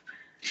wharf,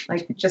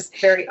 like just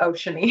very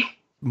oceany.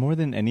 More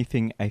than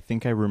anything, I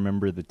think I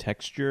remember the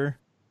texture.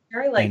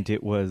 And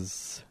it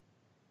was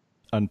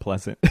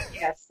unpleasant.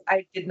 Yes,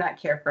 I did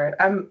not care for it.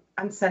 I'm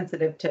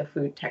sensitive to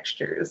food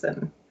textures,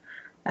 and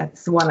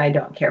that's one I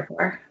don't care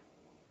for.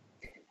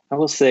 I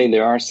will say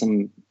there are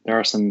some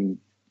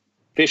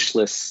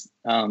fishless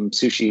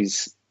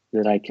sushis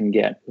that I can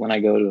get when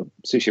I go to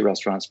sushi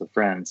restaurants with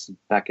friends.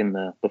 Back in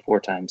the before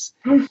times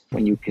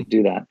when you could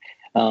do that,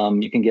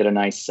 you can get a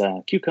nice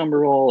cucumber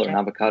roll or an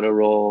avocado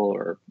roll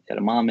or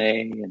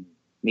edamame and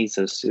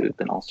miso soup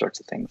and all sorts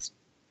of things.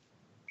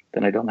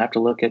 Then I don't have to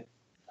look at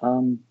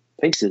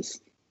faces.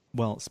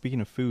 Well,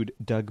 speaking of food,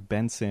 Doug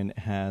Benson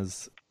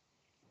has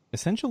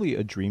essentially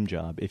a dream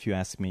job, if you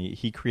ask me.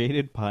 He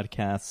created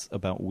podcasts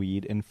about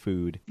weed and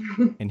food,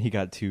 and he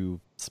got to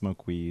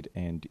smoke weed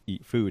and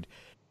eat food.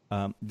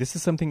 This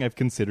is something I've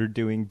considered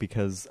doing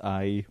because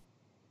I've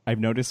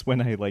noticed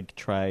when I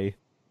try,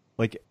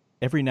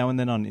 every now and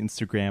then on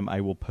Instagram,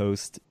 I will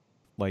post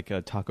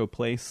a taco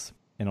place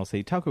and I'll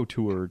say taco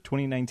tour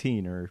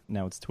 2019 or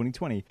now it's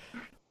 2020.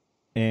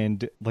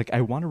 And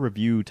I want to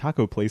review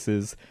taco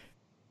places.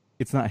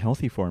 It's not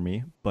healthy for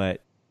me,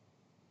 but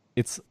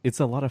it's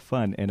a lot of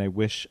fun. And I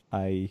wish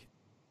I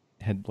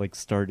had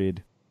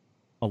started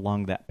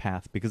along that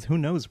path, because who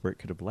knows where it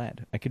could have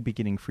led. I could be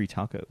getting free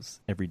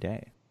tacos every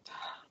day.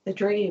 The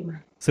dream.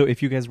 So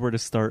if you guys were to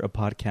start a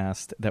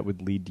podcast that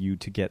would lead you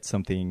to get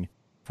something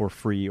for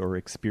free or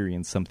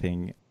experience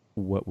something,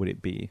 what would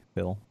it be,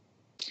 Phil?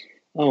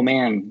 Oh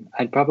man,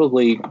 I'd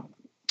probably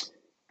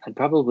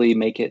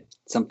make it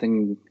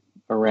something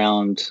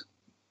around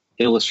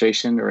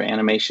illustration or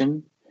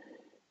animation,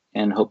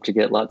 and hope to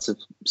get lots of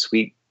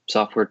sweet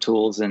software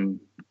tools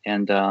and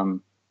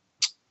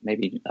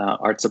maybe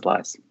art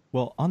supplies.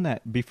 Well, on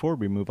that, before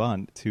we move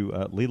on to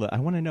Leela, I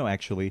want to know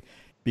actually,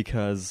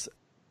 because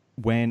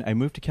when I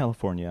moved to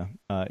California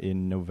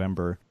in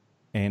November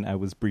and I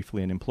was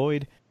briefly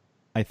unemployed,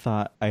 I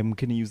thought I'm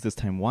going to use this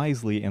time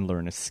wisely and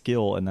learn a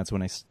skill. And that's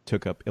when I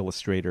took up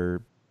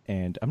Illustrator,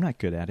 and I'm not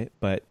good at it,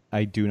 but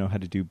I do know how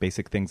to do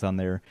basic things on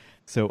there.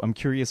 So I'm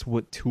curious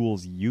what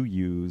tools you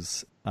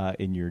use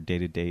in your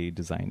day-to-day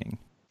designing.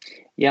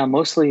 Yeah,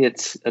 mostly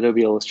it's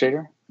Adobe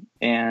Illustrator.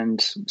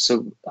 And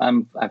so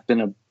I've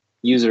been a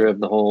user of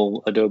the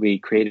whole Adobe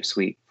Creative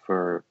Suite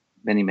for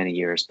many, many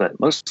years, but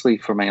mostly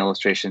for my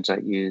illustrations, I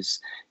use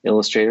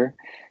Illustrator.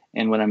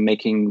 And when I'm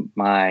making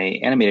my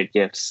animated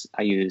GIFs,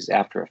 I use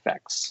After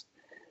Effects.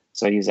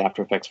 So I use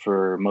After Effects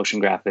for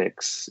motion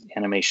graphics,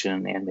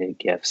 animation, animated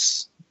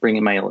GIFs,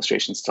 bringing my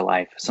illustrations to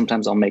life.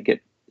 Sometimes I'll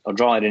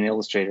draw it in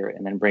Illustrator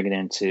and then bring it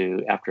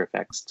into After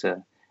Effects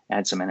to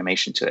add some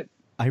animation to it.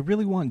 I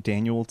really want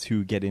Daniel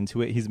to get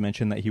into it. He's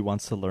mentioned that he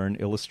wants to learn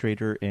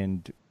Illustrator,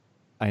 and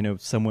I know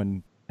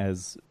someone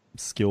as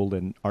skilled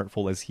and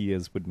artful as he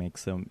is would make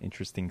some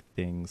interesting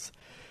things.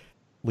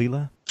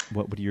 Leela,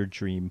 what would your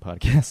dream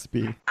podcast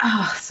be?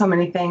 Oh, so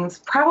many things.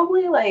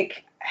 Probably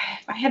if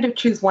I had to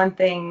choose one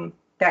thing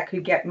that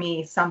could get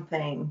me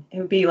something, it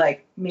would be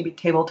maybe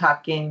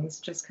tabletop games,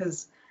 just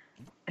because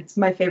it's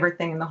my favorite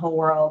thing in the whole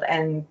world.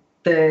 And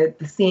the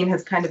scene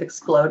has kind of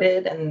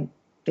exploded, and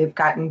they've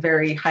gotten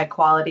very high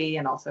quality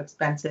and also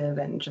expensive,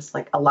 and just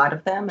a lot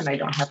of them. And I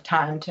don't have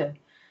time to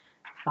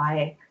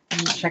buy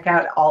and check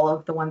out all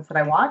of the ones that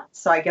I want.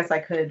 So I guess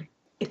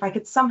if I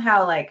could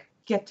somehow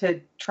get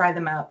to try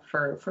them out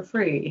for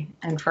free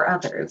and for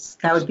others,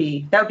 that would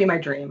be my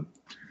dream.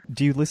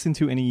 Do you listen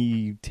to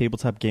any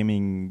tabletop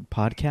gaming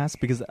podcasts?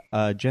 Because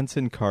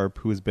Jensen Karp,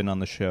 who has been on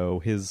the show,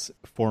 his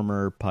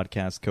former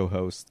podcast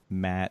co-host,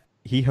 Matt,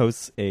 he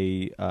hosts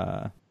a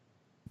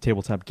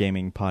tabletop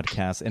gaming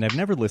podcast, and I've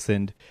never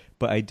listened,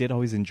 but I did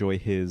always enjoy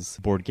his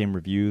board game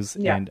reviews.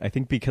 Yeah. And I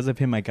think because of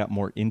him, I got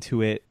more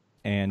into it,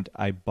 and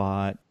I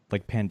bought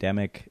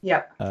Pandemic.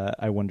 Yeah.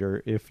 I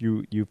wonder if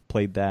you've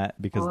played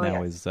that, because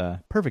now is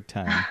perfect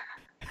time.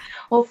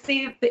 Well,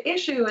 see, the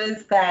issue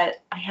is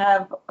that I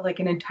have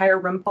an entire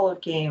room full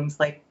of games,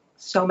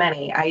 so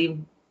many. I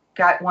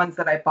got ones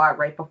that I bought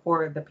right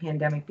before the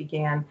pandemic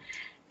began,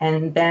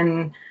 and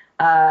then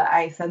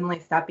I suddenly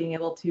stopped being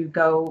able to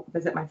go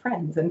visit my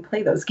friends and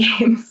play those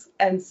games.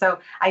 And so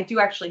I do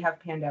actually have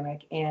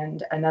Pandemic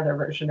and another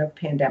version of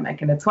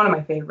Pandemic, and it's one of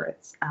my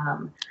favorites.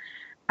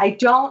 I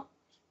don't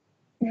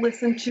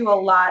listen to a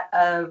lot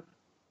of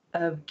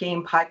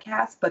game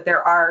podcasts, but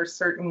there are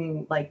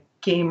certain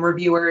game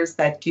reviewers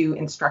that do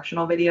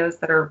instructional videos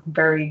that are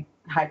very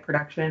high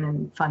production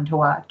and fun to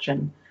watch.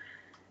 And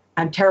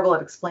I'm terrible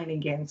at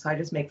explaining games, so I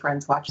just make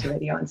friends watch the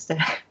video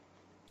instead.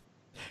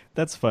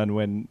 That's fun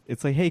when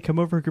it's hey, come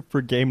over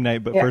for game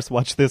night, but first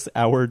watch this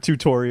hour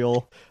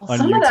tutorial on YouTube.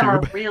 Some of them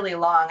are really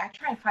long. I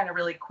try and find a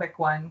really quick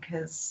one,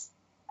 because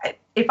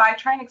if I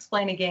try and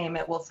explain a game,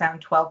 it will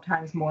sound 12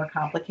 times more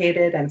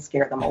complicated and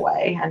scare them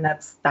away. And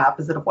that's the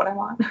opposite of what I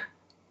want.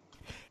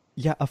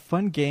 Yeah, a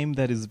fun game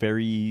that is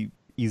very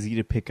easy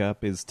to pick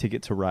up is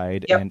Ticket to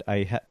Ride. Yep. And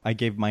I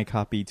gave my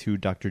copy to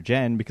Dr.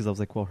 Jen because I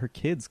was well, her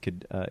kids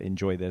could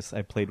enjoy this.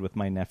 I played with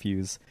my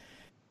nephews,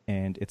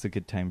 and it's a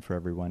good time for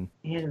everyone.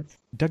 It is.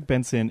 Doug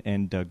Benson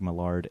and Doug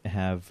Millard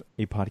have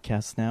a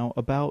podcast now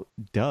about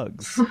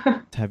Dougs.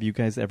 Have you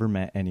guys ever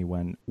met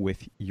anyone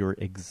with your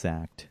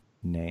exact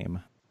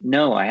name?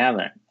 No, I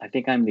haven't. I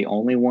think I'm the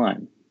only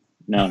one.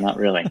 No, not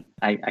really.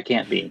 I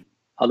can't be.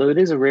 Although it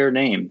is a rare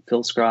name.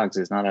 Phil Scroggs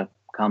is not a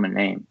common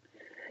name.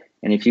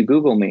 And if you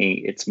Google me,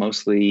 it's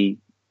mostly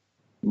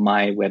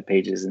my web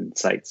pages and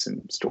sites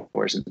and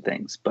stores and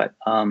things. But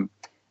I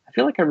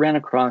feel like I ran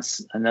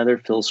across another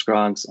Phil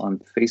Scroggs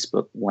on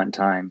Facebook one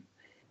time,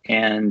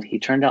 and he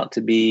turned out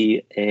to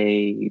be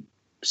a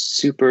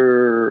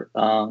super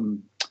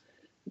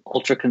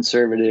ultra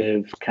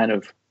conservative kind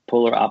of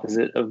polar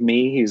opposite of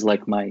me. He was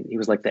like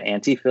the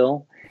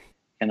anti-Phil,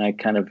 and I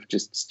kind of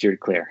just steered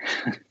clear.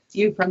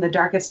 You from the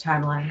darkest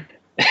timeline.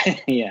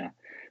 Yeah,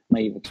 my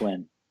evil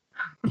twin.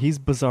 He's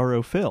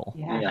Bizarro Phil.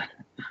 Yeah.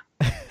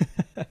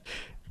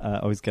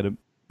 Always got to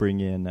bring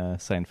in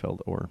Seinfeld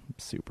or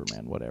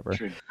Superman, whatever.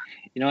 True.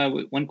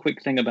 One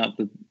quick thing about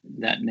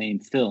that name,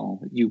 Phil,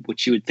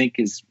 which you would think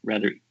is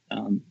rather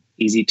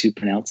easy to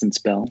pronounce and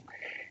spell.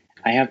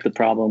 I have the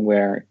problem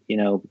where,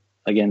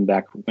 again,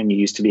 back when you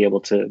used to be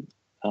able to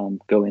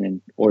go in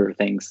and order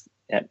things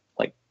at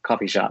like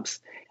coffee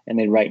shops, and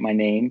they'd write my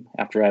name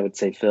after I would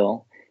say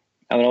Phil,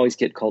 I would always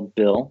get called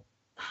Bill.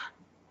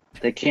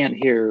 They can't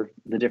hear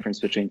the difference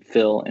between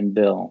Phil and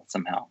Bill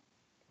somehow.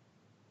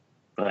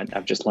 But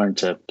I've just learned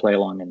to play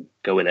along and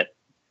go with it.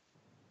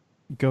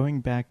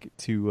 Going back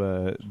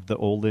to the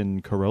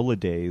olden Corolla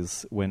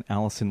days when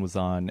Allison was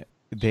on,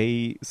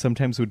 they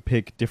sometimes would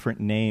pick different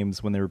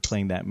names when they were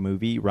playing that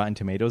movie, Rotten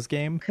Tomatoes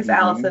game. Because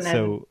Allison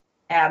and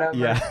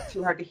Adam are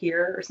too hard to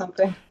hear or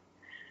something.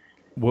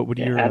 What would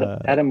your...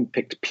 Adam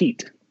picked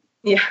Pete.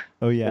 Yeah.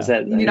 Oh, yeah.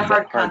 You need a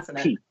hard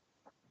consonant. Pete.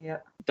 Yeah.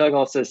 Doug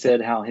also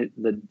said how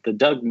the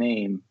Doug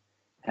name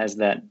has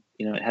that,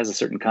 it has a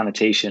certain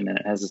connotation, and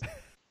it has,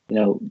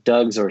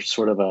 Dougs are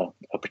sort of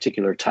a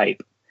particular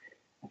type.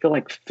 I feel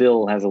like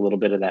Phil has a little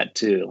bit of that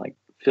too. Like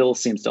Phil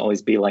seems to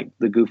always be like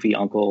the goofy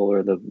uncle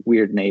or the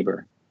weird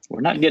neighbor.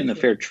 We're not getting the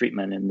fair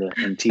treatment in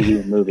TV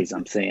and movies,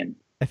 I'm saying.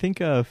 I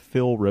think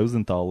Phil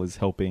Rosenthal is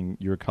helping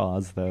your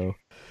cause, though.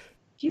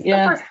 He's the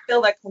first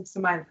Phil that comes to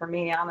mind for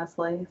me,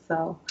 honestly.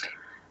 So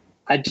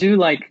I do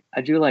like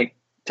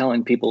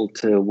telling people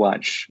to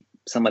watch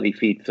Somebody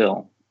Feed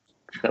Phil.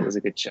 That was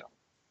a good show.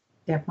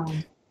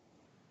 Definitely.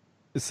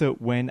 So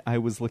when I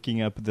was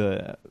looking up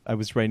I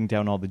was writing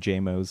down all the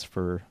JMOs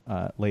for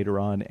later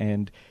on,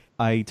 and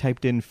I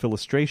typed in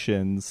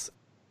Philustrations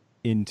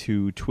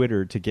into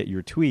Twitter to get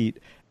your tweet,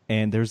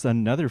 and there's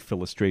another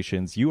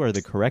Philustrations. You are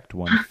the correct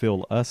one,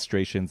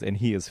 Philustrations, and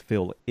he is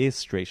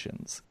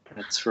Philistrations.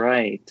 That's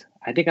right.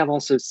 I think I've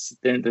also,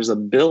 there's a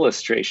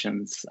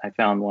Billustrations I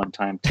found one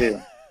time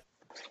too.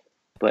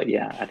 But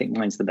yeah, I think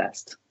mine's the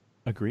best.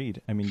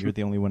 Agreed. I mean, you're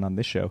the only one on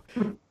this show.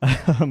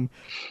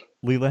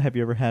 Leela, have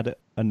you ever had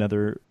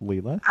another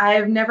Leela?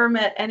 I've never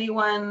met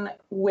anyone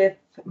with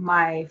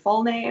my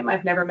full name.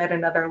 I've never met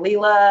another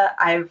Leela.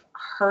 I've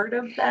heard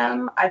of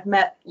them. I've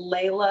met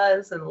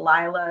Laylas and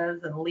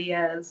Lilas and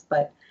Leahs,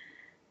 but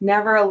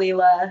never a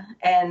Leela.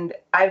 And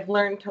I've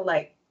learned to,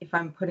 like, if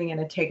I'm putting in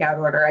a takeout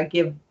order, I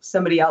give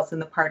somebody else in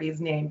the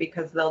party's name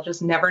because they'll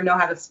just never know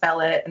how to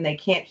spell it and they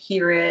can't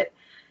hear it.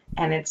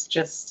 And it's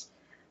just,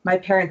 my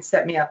parents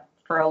set me up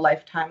for a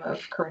lifetime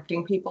of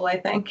correcting people, I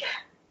think.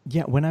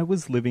 Yeah, when I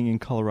was living in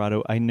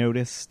Colorado, I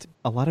noticed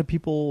a lot of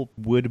people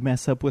would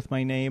mess up with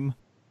my name,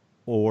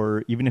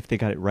 or even if they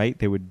got it right,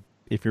 they would,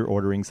 if you're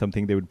ordering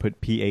something, they would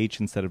put PH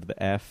instead of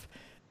the F,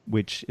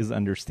 which is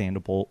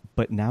understandable.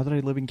 But now that I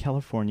live in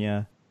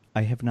California,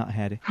 I have not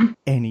had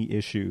any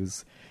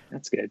issues.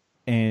 That's good.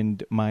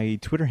 And my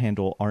Twitter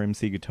handle,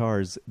 RMC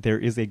Guitars, there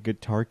is a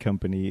guitar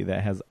company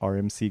that has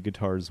RMC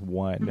Guitars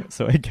 1.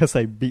 So I guess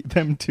I beat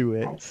them to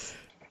it,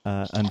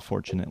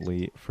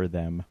 unfortunately for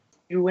them.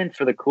 You went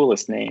for the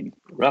coolest name.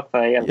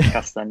 Rafael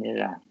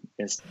Castaneda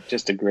is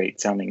just a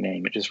great sounding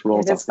name. It just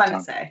rolls off the tongue.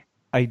 It's fun to say.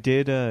 I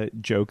did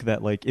joke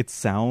that like it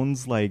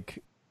sounds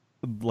like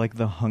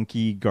the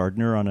hunky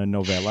gardener on a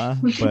novella,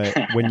 but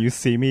when you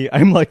see me,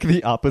 I'm like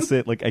the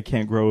opposite. Like I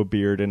can't grow a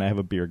beard and I have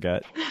a beer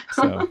gut.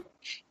 So,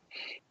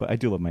 but I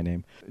do love my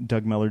name.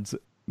 Doug Mellards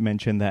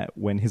mentioned that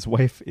when his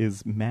wife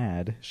is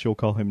mad, she'll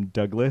call him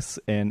Douglas,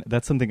 and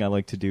that's something I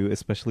like to do,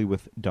 especially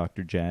with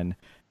Dr. Jen.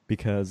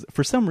 Because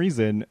for some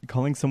reason,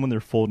 calling someone their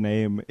full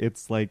name,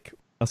 it's like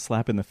a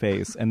slap in the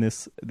face. And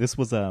this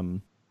was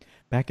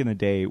back in the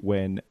day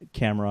when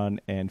Cameron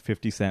and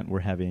 50 Cent were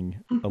having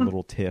a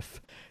little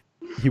tiff.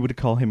 He would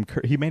call him.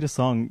 He made a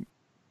song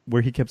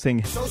where he kept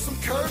saying, "Show some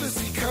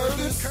courtesy,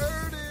 Curtis."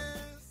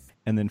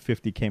 And then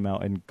 50 came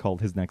out and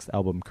called his next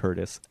album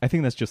Curtis. I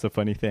think that's just a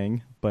funny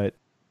thing. But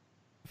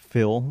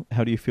Phil,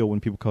 how do you feel when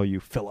people call you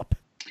Philip?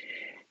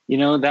 You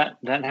know, that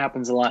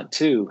happens a lot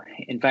too.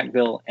 In fact,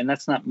 Bill, and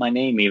that's not my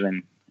name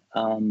even.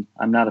 I'm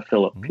not a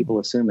Philip. People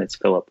assume it's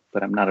Philip,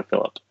 but I'm not a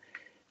Philip.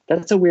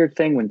 That's a weird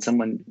thing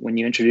when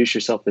you introduce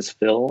yourself as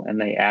Phil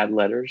and they add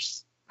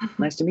letters.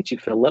 Nice to meet you,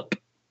 Philip.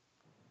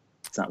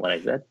 It's not what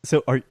I said.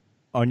 So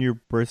on your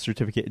birth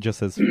certificate, it just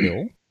says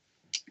Phil?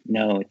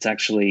 No, it's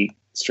actually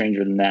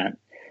stranger than that.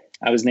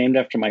 I was named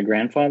after my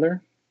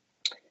grandfather,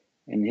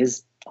 and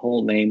his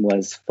whole name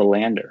was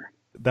Philander.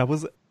 That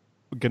was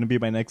going to be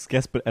my next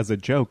guess, but as a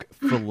joke,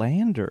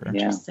 Philander. Yeah.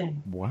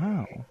 Interesting.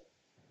 Wow.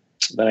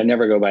 But I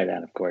never go by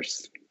that, of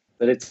course.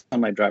 But it's on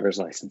my driver's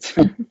license.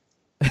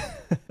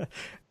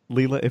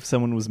 Leela, if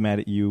someone was mad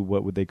at you,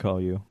 what would they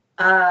call you?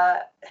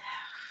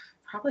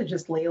 Probably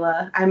just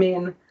Leela. I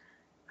mean,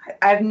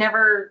 I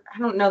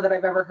don't know that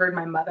I've ever heard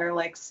my mother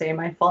like say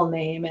my full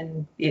name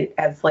and it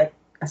as like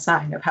a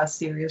sign of how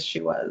serious she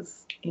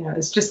was. You know,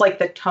 it's just like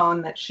the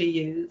tone that she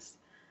used.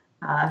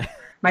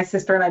 My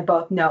sister and I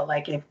both know,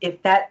 like if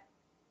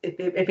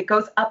it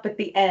goes up at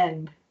the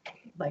end,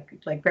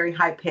 like very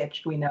high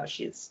pitched, we know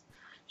she's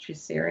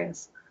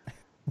serious.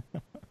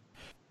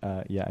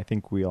 Yeah, I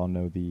think we all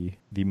know the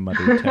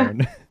mother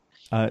tone.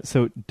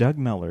 So Doug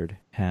Mellard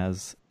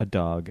has a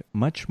dog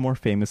much more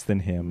famous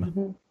than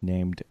him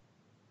named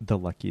The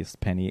Luckiest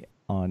Penny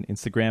on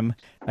Instagram.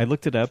 I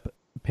looked it up.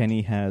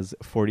 Penny has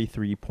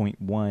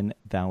 43.1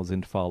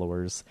 thousand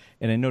followers.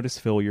 And I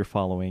noticed, Phil, you're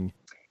following.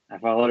 I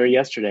followed her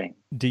yesterday.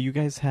 Do you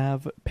guys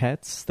have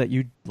pets that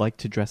you'd like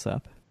to dress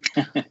up?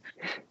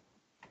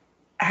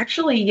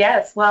 Actually,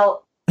 yes.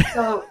 Well,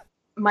 so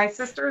my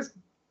sister's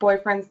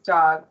boyfriend's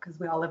dog, because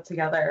we all live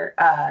together,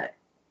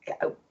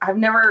 I've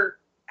never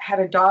had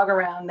a dog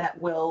around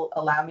that will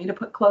allow me to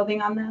put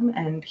clothing on them.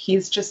 And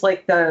he's just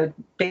like the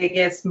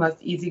biggest, most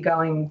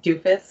easygoing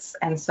doofus.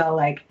 And so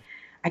like,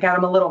 I got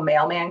him a little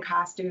mailman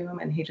costume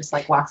and he just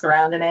like walks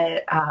around in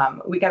it.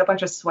 We got a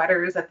bunch of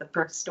sweaters at the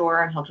thrift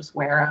store and he'll just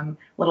wear them,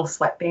 little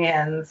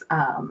sweatbands.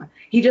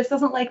 He just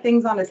doesn't like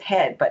things on his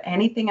head, but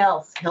anything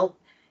else, he'll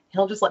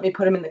just let me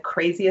put him in the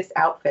craziest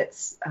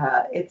outfits.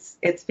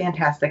 It's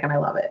fantastic and I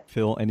love it.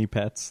 Phil, any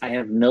pets? I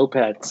have no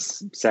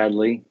pets,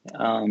 sadly.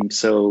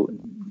 So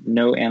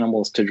no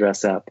animals to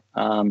dress up.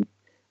 I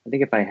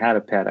think if I had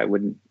a pet, I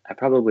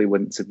probably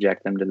wouldn't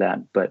subject them to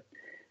that, but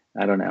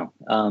I don't know.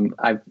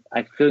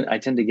 I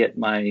tend to get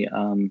my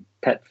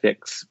pet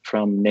fix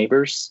from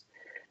neighbors.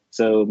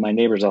 So my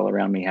neighbors all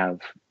around me have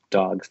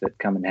dogs that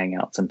come and hang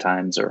out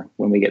sometimes, or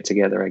when we get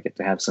together, I get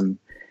to have some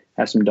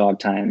dog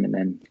time and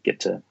then get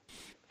to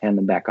hand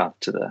them back off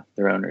to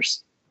their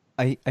owners.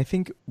 I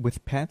think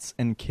with pets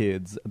and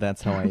kids,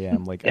 that's how I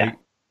am. Like Yeah.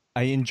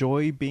 I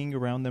enjoy being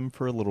around them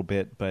for a little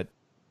bit, but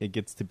it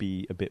gets to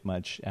be a bit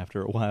much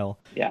after a while.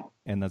 Yeah.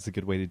 And that's a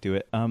good way to do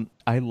it.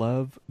 I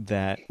love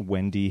that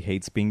Wendy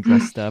hates being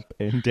dressed up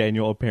and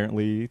Daniel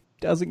apparently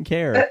doesn't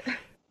care.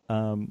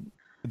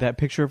 That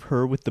picture of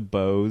her with the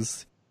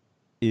bows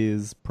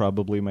is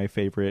probably my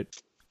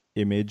favorite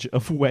image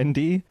of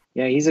Wendy.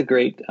 Yeah, he's a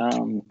great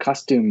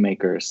costume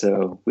maker,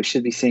 so we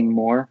should be seeing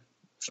more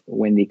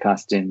Wendy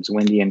costumes,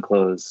 Wendy and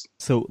clothes.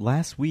 So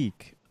last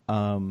week,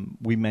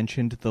 we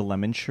mentioned the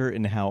lemon shirt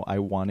and how I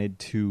wanted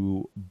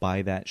to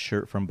buy that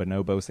shirt from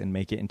Bonobos and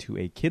make it into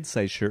a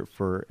kid-size shirt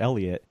for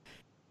Elliot.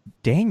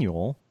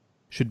 Daniel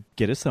should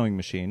get a sewing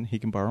machine. He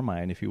can borrow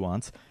mine if he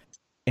wants.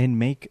 And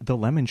make the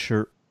lemon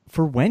shirt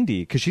for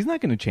Wendy, because she's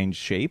not going to change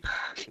shape.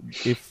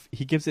 If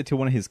he gives it to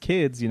one of his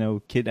kids,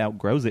 kid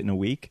outgrows it in a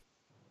week.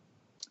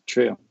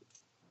 True.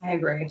 I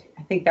agree.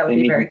 I think that would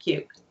be very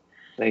cute.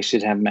 They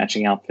should have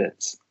matching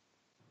outfits.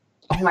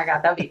 Oh my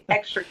God, that would be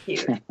extra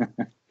cute.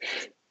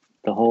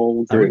 The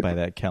whole I would group. buy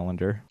that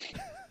calendar.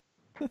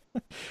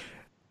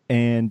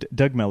 And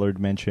Doug Mellard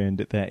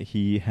mentioned that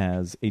he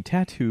has a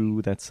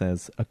tattoo that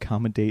says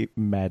 "Accommodate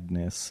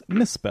Madness,"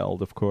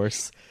 misspelled, of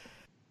course.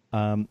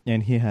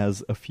 And he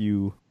has a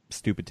few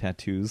stupid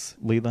tattoos.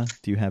 Leila,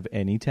 do you have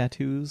any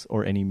tattoos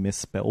or any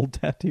misspelled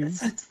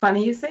tattoos? It's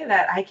funny you say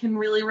that. I can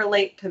really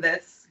relate to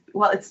this.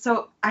 Well,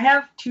 I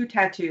have 2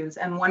 tattoos,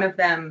 and one of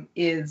them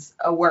is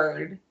a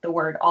word, the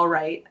word all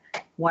right,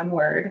 one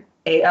word,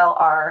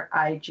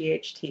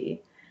 ALRIGHT.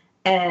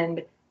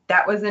 And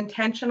that was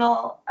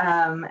intentional.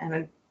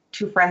 And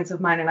 2 friends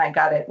of mine and I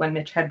got it when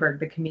Mitch Hedberg,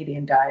 the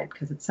comedian, died,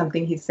 because it's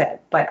something he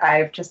said. But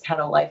I've just had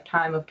a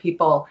lifetime of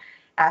people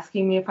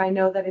asking me if I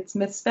know that it's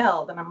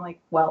misspelled. And I'm like,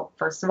 well,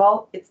 first of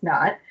all, it's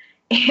not.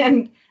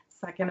 And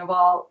second of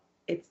all,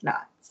 it's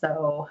not.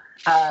 So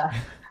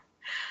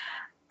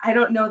I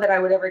don't know that I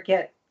would ever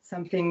get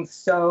something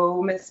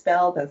so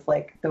misspelled as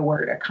like the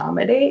word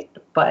accommodate,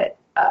 but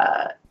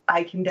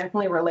I can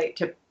definitely relate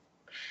to.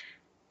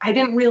 I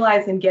didn't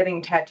realize in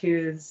getting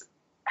tattoos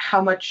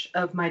how much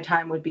of my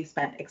time would be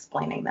spent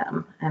explaining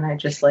them. And I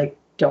just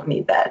don't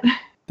need that.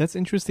 That's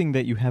interesting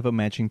that you have a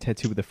matching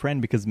tattoo with a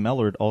friend, because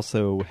Mellard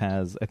also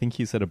has, I think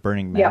he said, a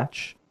burning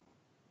match.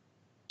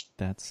 Yeah.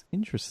 That's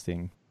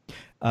interesting.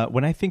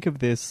 When I think of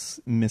this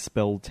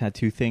misspelled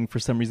tattoo thing, for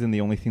some reason,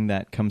 the only thing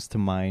that comes to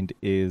mind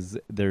is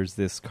there's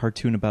this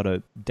cartoon about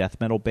a death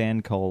metal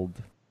band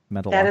called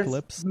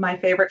Metalocalypse. That is my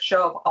favorite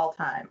show of all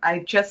time. I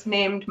just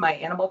named my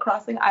Animal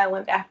Crossing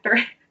island after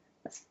it.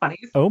 That's funny.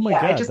 Oh my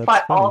God. I just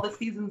bought all the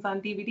seasons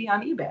on DVD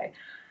on eBay.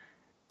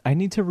 I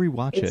need to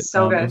rewatch it. It's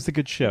so good. It was a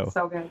good show. It's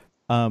so good.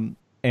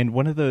 And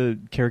one of the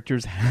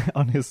characters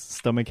on his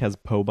stomach has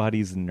Po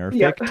Body's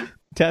Nerfic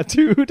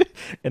tattooed.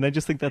 And I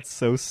just think that's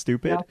so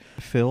stupid. Yeah.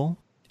 Phil,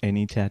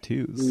 any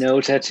tattoos? No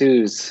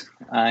tattoos.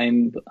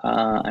 I'm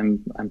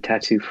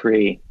tattoo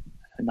free.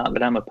 Not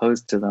that I'm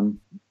opposed to them.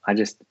 I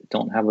just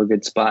don't have a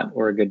good spot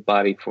or a good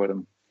body for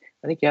them.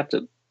 I think you have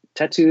to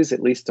tattoos,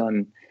 at least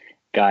on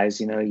guys,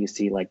 you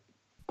see like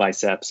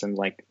biceps and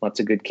like lots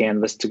of good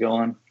canvas to go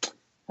on.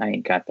 I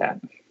ain't got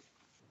that.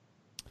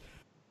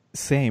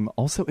 Same.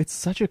 Also, it's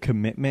such a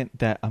commitment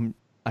that I'm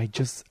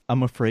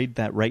afraid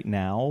that right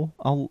now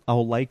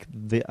I'll like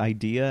the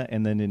idea,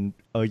 and then in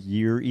a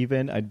year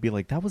even I'd be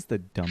like, that was the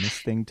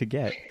dumbest thing to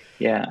get.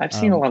 Yeah, I've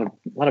seen a lot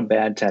of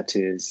bad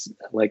tattoos,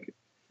 like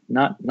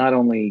not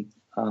only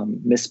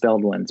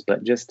misspelled ones,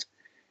 but just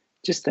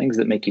things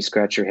that make you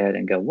scratch your head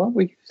and go, what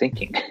were you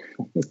thinking?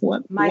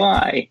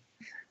 Why?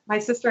 My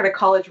sister had a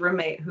college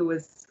roommate who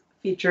was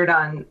featured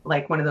on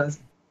like one of those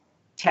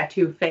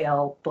tattoo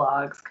fail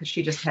blogs because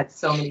she just had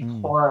so many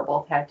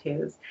horrible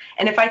tattoos.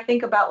 And if I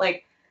think about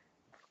like,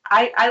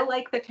 I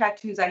like the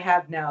tattoos I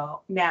have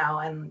now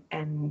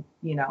and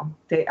you know,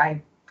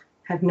 I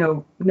have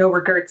no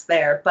regrets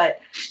there. But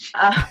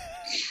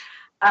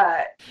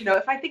you know,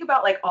 if I think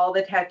about like all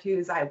the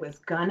tattoos I was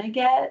gonna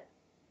get,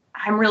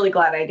 I'm really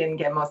glad I didn't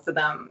get most of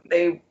them.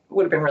 They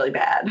would have been really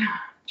bad.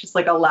 Just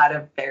like a lot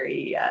of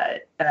very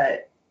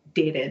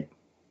dated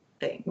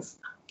things.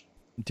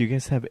 Do you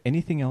guys have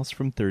anything else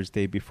from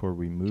Thursday before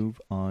we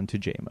move on to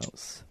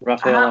JMOs?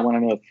 Raphael, I want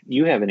to know if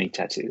you have any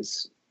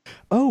tattoos.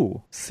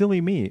 Oh,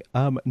 silly me.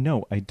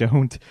 No, I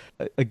don't.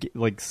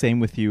 Like, same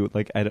with you.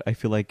 Like, I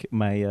feel like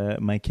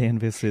my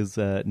canvas is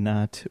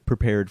not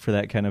prepared for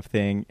that kind of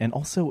thing. And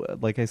also,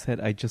 like I said,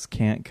 I just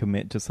can't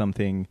commit to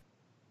something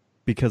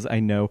because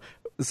I know.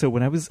 So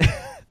when I was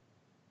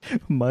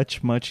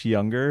much, much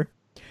younger,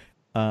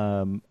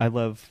 I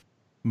love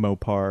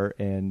Mopar,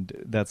 and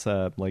that's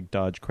like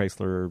Dodge,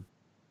 Chrysler,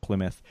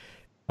 Plymouth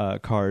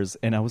cars.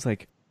 And I was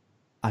like,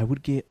 I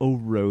would get a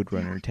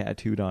Roadrunner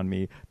tattooed on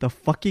me. The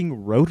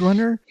fucking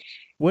Roadrunner?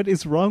 What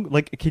is wrong?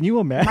 Like, can you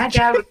imagine? My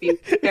dad would be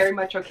very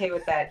much okay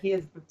with that. He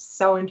is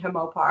so into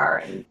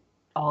Mopar and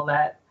all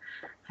that.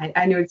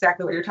 I knew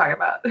exactly what you're talking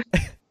about.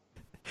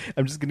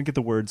 I'm just going to get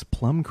the words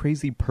plum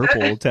crazy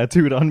purple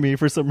tattooed on me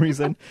for some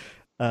reason.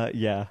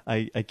 Yeah,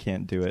 I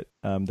can't do it.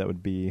 That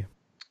would be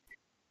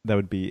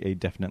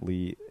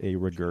definitely a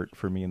regret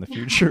for me in the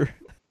future.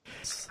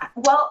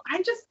 Well,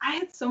 I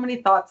had so many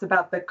thoughts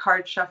about the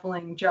card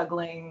shuffling,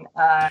 juggling,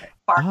 bar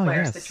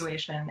player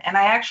situation. And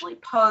I actually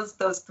posed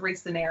those 3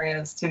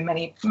 scenarios to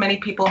many, many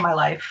people in my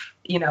life,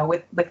 you know,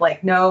 with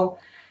like no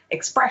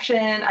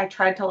expression. I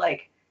tried to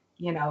like,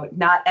 you know,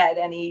 not add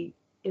any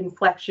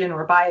inflection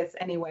or bias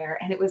anywhere.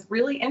 And it was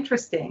really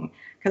interesting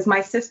because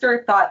my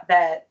sister thought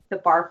that the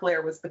bar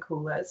flair was the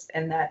coolest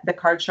and that the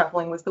card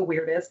shuffling was the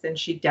weirdest. And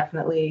she'd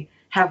definitely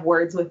have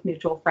words with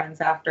mutual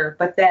friends after.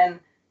 But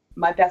then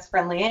my best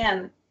friend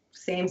Leanne,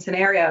 same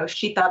scenario.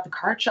 She thought the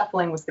card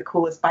shuffling was the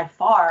coolest by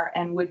far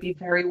and would be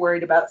very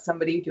worried about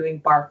somebody doing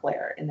bar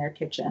flair in their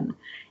kitchen.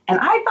 And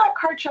I thought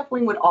card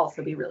shuffling would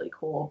also be really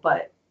cool,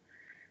 but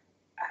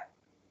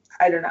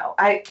I don't know.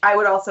 I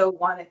would also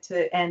want it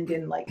to end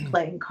in like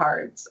playing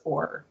cards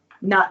or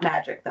not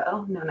magic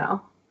though.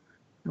 No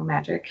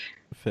magic.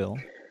 Phil?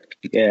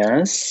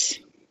 Yes.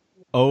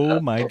 Oh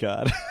my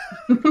God.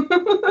 We're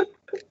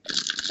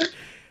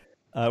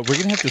going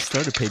to have to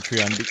start a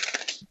Patreon.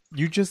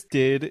 You just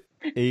did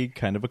a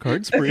kind of a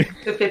card spree.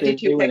 The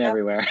 52 they went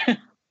everywhere.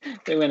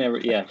 They went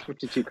everywhere. Yeah,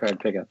 52 card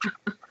pickup.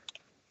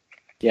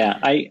 Yeah,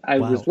 I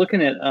was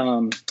looking at,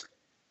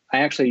 I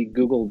actually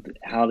Googled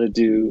how to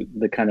do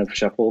the kind of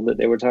shuffle that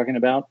they were talking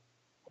about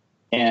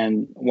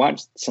and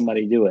watched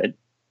somebody do it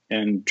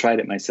and tried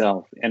it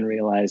myself and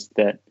realized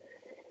that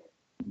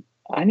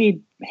I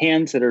need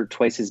hands that are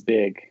twice as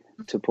big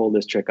to pull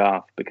this trick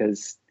off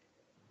because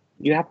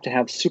you have to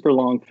have super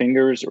long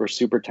fingers or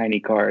super tiny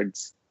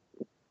cards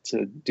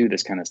to do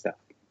this kind of stuff.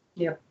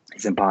 Yep.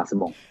 It's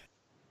impossible.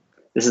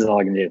 This is all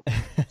I can do.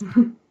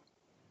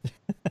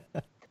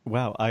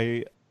 Wow,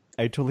 I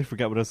totally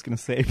forgot what I was going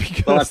to say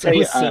because well, I'll tell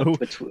you,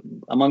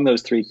 among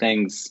those 3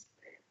 things,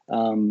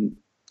 the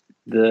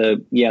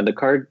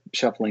card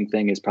shuffling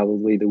thing is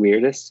probably the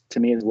weirdest to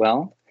me as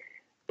well.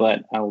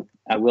 But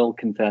I will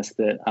confess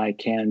that I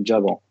can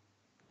juggle.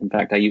 In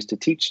fact, I used to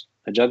teach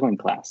a juggling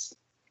class.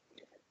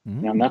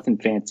 Now, nothing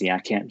fancy. I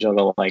can't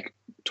juggle like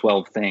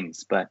 12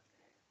 things, but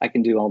I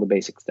can do all the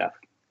basic stuff.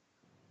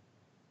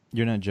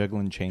 You're not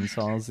juggling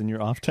chainsaws in your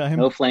off time?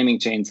 No flaming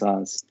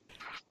chainsaws.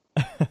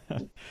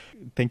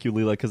 Thank you,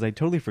 Leela, because I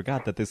totally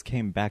forgot that this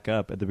came back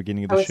up at the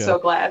beginning of the show. I was so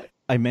glad.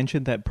 I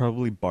mentioned that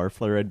probably bar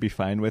flair I'd be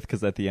fine with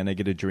because at the end I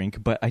get a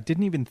drink, but I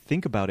didn't even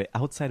think about it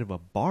outside of a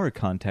bar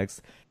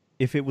context.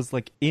 If it was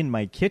like in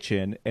my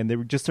kitchen and they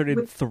just started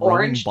with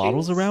throwing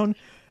bottles around.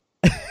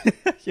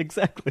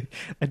 Exactly.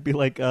 I'd be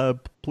like,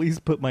 please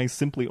put my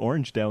Simply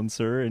Orange down,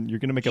 sir, and you're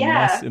going to make a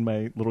mess in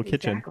my little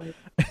kitchen.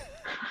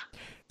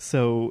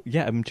 So,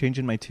 yeah, I'm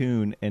changing my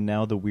tune, and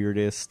now the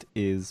weirdest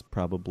is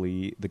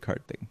probably the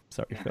card thing.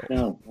 Sorry, Phil.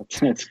 No,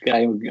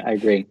 I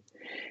agree.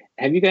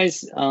 Have you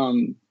guys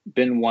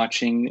been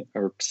watching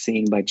or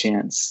seen by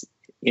chance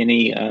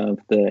any of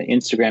the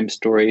Instagram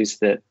stories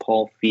that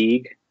Paul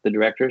Feig, the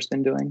director, has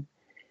been doing?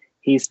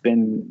 He's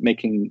been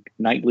making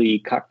nightly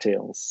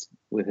cocktails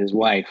with his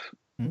wife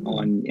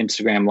on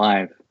Instagram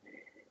Live.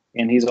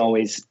 And he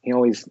always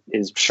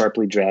is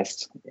sharply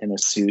dressed in a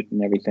suit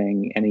and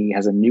everything. And he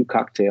has a new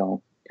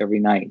cocktail every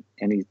night.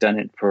 And he's done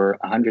it for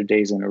 100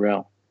 days in a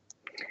row.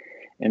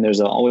 And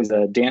there's always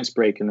a dance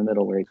break in the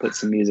middle where he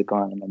puts some music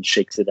on and then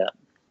shakes it up.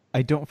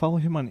 I don't follow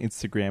him on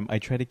Instagram. I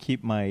try to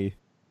keep I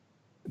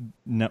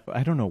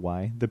don't know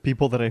why. The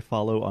people that I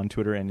follow on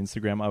Twitter and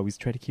Instagram, I always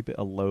try to keep it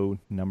a low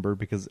number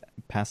because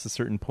past a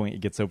certain point,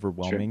 it gets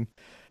overwhelming.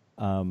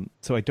 Sure.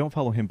 So I don't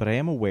follow him, but I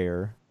am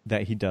aware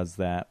that he does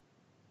that.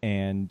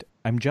 And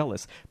I'm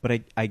jealous.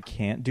 But I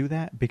can't do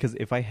that because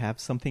if I have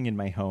something in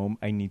my home,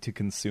 I need to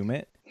consume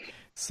it.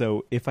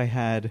 So if I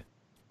had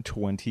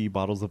 20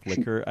 bottles of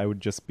liquor, I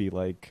would just be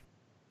like,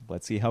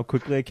 let's see how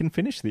quickly I can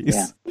finish these.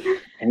 Yeah.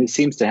 And he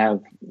seems to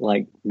have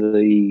like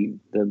the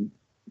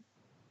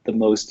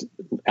most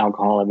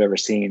alcohol I've ever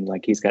seen.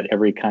 Like he's got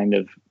every kind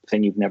of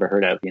thing you've never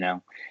heard of, you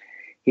know.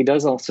 He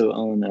does also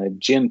own a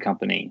gin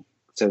company.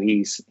 So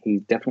he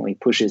definitely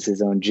pushes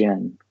his own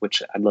gin,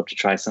 which I'd love to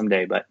try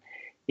someday. But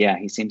yeah,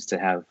 he seems to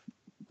have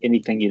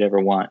anything you'd ever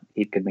want.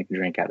 He could make a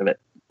drink out of it.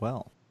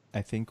 Well,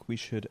 I think we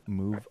should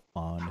move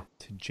on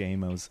to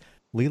JMOs.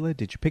 Leela,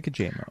 did you pick a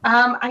JMO?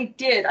 I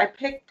did. I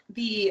picked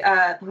the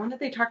one that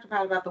they talked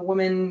about the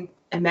woman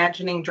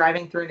imagining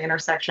driving through an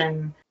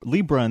intersection.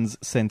 Lee Bruns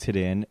sent it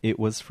in. It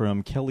was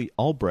from Kelly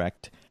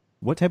Albrecht.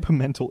 What type of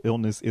mental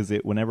illness is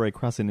it? Whenever I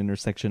cross an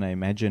intersection, I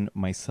imagine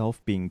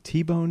myself being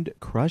T-boned,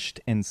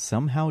 crushed, and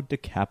somehow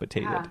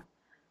decapitated. Yeah.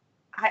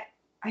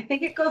 I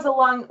think it goes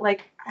along,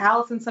 like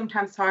Allison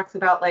sometimes talks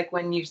about, like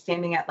when you're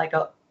standing at like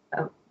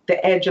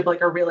the edge of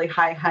like a really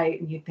high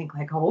height and you think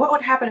like, oh, what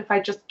would happen if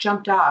I just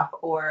jumped off?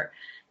 Or,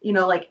 you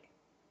know, like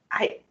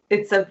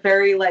it's a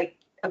very like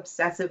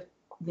obsessive,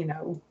 you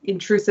know,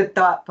 intrusive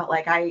thought, but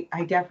like I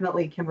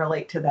definitely can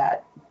relate to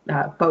that,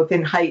 both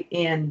in height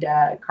and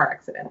car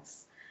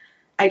accidents.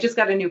 I just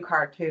got a new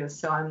car too,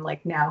 so I'm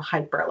like now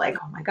hyper, like,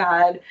 oh my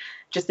God,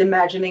 just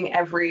imagining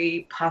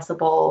every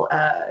possible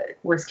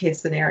worst case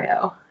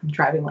scenario. I'm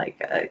driving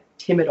like a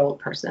timid old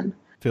person.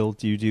 Phil,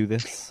 do you do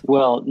this?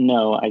 Well,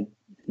 no,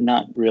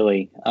 not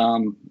really.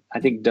 I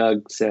think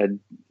Doug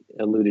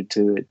alluded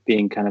to it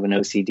being kind of an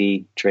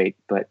OCD trait,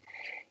 but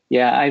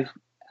yeah,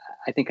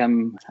 I think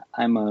I'm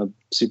a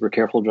super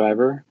careful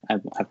driver.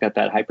 I've got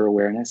that hyper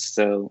awareness,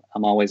 so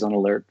I'm always on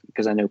alert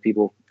because I know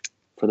people,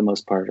 for the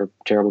most part, are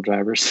terrible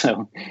drivers.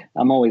 So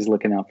I'm always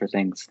looking out for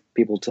things,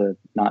 people to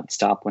not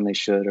stop when they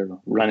should or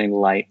running the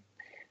light.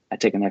 I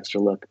take an extra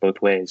look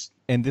both ways.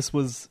 And this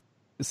was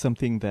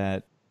something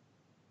that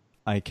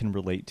I can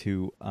relate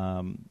to.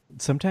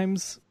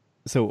 Sometimes,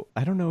 so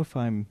I don't know if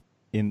I'm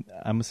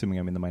assuming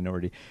I'm in the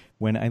minority.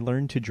 When I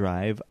learned to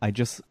drive, I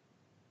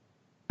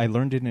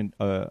learned in an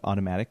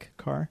automatic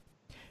car,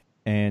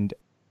 and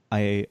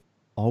I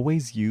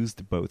always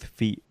used both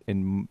feet.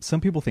 And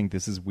some people think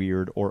this is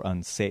weird or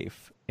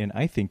unsafe, and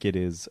I think it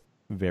is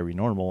very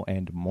normal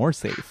and more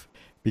safe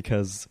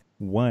because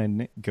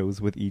one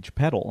goes with each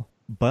pedal.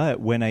 But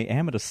when I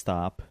am at a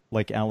stop,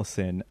 like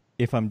Allison,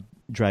 if I'm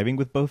driving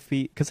with both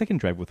feet, because I can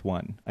drive with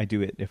one, I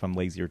do it if I'm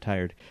lazy or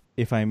tired.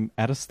 If I'm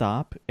at a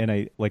stop and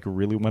I like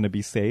really want to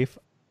be safe,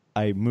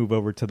 I move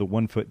over to the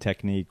 1 foot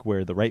technique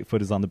where the right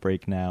foot is on the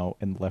brake now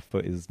and the left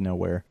foot is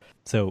nowhere.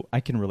 So I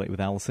can relate with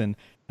Allison.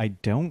 I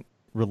don't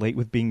relate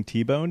with being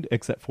T-boned,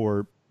 except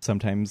for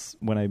sometimes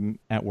when I'm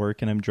at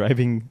work and I'm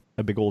driving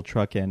a big old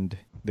truck and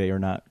they are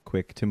not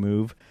quick to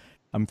move.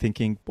 I'm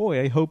thinking,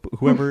 boy, I hope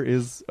whoever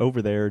is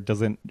over there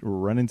doesn't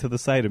run into the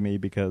side of me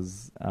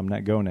because I'm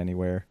not going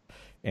anywhere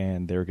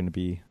and they're going to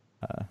be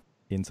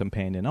in some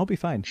pain and I'll be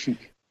fine.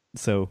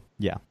 So,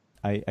 yeah,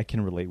 I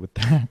can relate with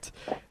that.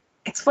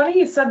 It's funny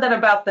you said that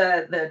about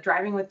the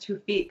driving with 2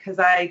 feet because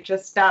I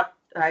just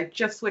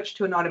switched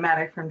to an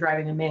automatic from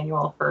driving a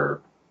manual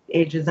for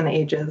ages and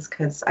ages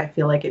because I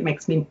feel like it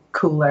makes me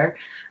cooler.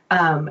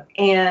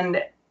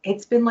 And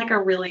it's been like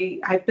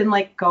I've been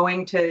like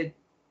going to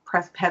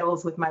press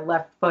pedals with my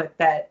left foot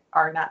that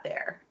are not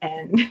there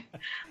and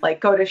like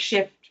go to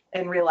shift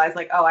and realize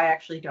like, oh, I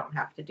actually don't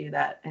have to do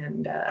that.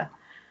 And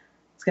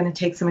it's going to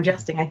take some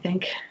adjusting, I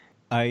think.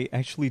 I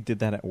actually did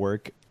that at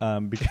work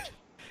because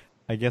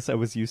I guess I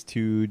was used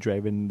to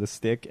driving the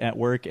stick at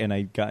work, and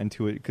I got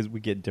into it because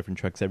we get different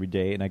trucks every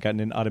day, and I got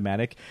in an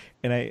automatic,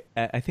 and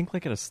I think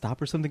like at a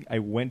stop or something, I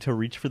went to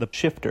reach for the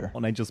shifter,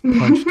 and I just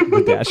punched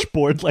the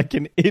dashboard like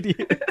an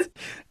idiot.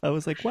 I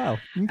was like, wow.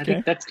 Okay. I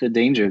think that's the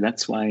danger.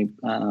 That's why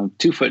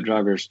 2 foot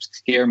drivers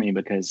scare me,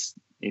 because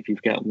if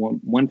you've got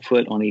one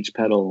foot on each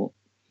pedal,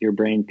 your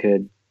brain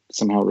could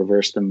somehow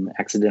reverse them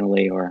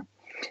accidentally, or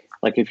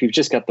like if you've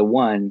just got the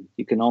one,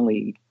 you can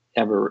only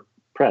ever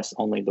press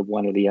only the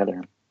one or the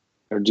other,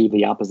 or do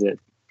the opposite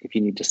if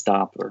you need to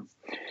stop. Or,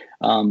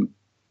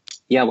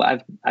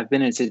 well, I've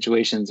been in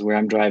situations where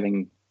I'm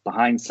driving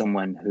behind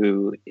someone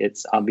who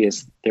it's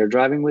obvious they're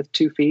driving with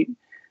 2 feet,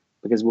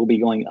 because we'll be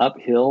going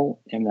uphill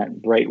and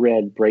that bright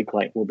red brake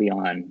light will be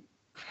on,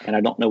 and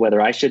I don't know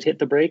whether I should hit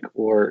the brake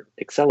or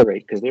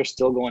accelerate because they're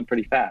still going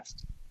pretty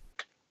fast.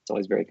 It's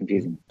always very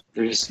confusing.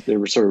 They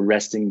were sort of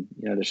resting,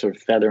 they're sort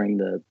of feathering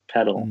the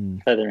pedal,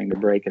 feathering the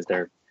brake as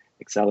they're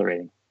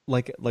accelerating.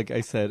 Like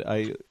I said,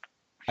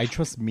 I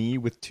trust me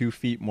with 2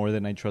 feet more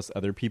than I trust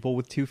other people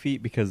with 2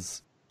 feet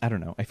because, I don't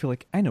know, I feel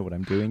like I know what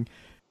I'm doing,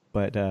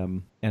 but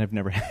and I've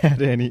never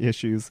had any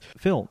issues.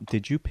 Phil,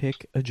 did you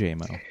pick a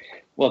JMO?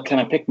 Well, can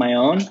I pick my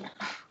own?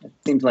 It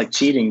seems like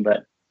cheating,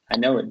 but I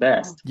know it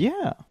best.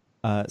 Yeah.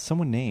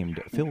 Someone named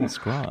Phil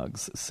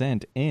Scroggs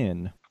sent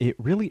in, it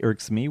really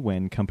irks me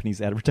when companies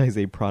advertise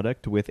a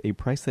product with a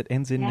price that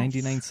ends in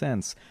 99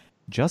 cents.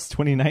 Just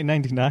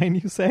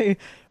 $29.99, you say?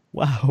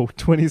 Wow,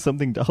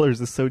 20-something dollars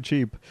is so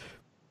cheap.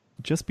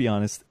 Just be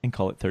honest and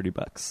call it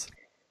 $30.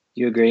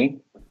 You agree?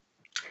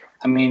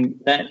 I mean,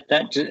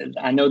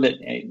 I know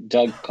that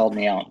Doug called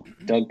me out.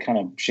 Doug kind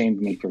of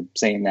shamed me for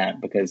saying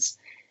that because,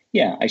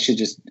 yeah, I should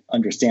just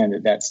understand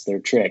that that's their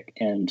trick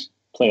and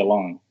play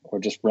along or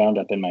just round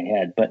up in my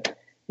head. But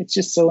it's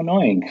just so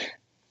annoying,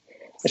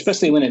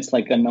 especially when it's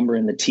like a number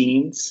in the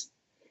teens.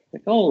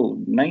 Like, oh,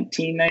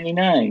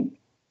 $19.99.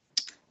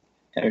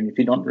 And if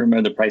you don't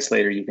remember the price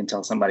later, you can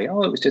tell somebody,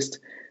 oh, it was just,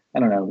 I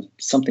don't know,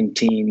 something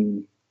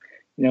teen,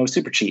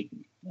 super cheap.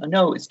 Oh,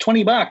 no, it's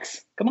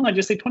 $20. Come on,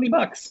 just say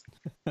 $20.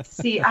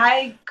 See,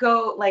 I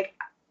go like,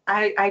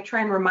 I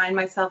try and remind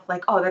myself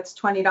like, oh, that's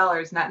 $20,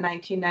 not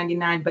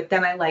 $19.99. But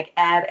then I like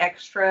add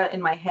extra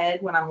in my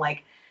head when I'm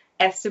like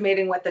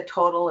estimating what the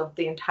total of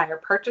the entire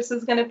purchase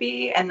is going to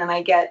be. And then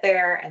I get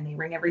there and they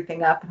ring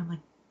everything up and I'm like,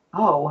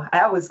 oh,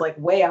 I was like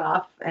way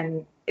off.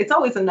 And it's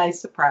always a nice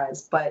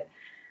surprise, but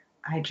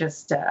I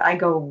just, I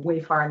go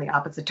way far in the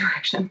opposite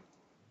direction.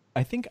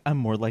 I think I'm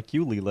more like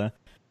you, Leela.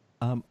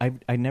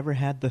 I never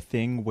had the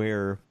thing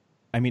where,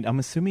 I mean, I'm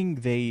assuming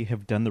they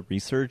have done the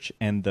research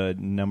and the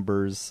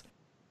numbers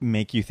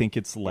make you think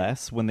it's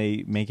less when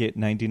they make it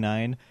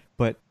 99,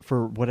 but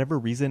for whatever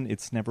reason,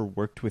 it's never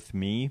worked with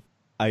me.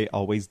 I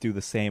always do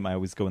the same. I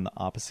always go in the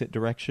opposite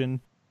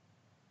direction.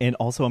 And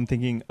also I'm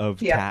thinking of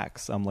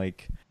tax. I'm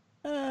like,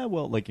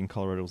 well, like in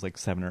Colorado, it was like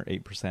 7 or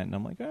 8%. And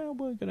I'm like, oh,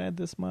 well, I'm going to add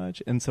this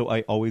much. And so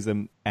I always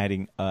am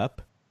adding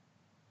up.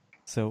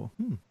 So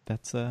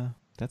that's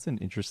an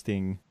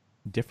interesting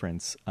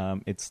difference.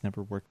 It's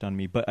never worked on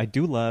me. But I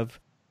do love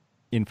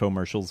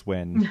infomercials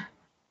when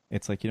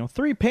it's like,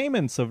 3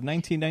 payments of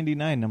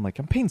 $19.99. And I'm like,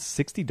 I'm paying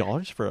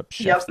 $60 for a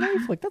chef's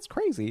knife? Like, that's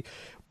crazy.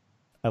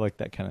 I like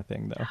that kind of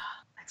thing, though.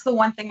 That's the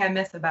one thing I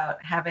miss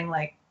about having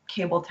like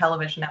cable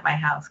television at my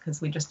house,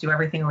 because we just do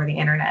everything over the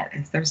internet,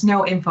 is there's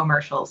no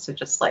infomercials to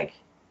just like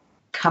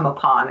come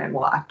upon and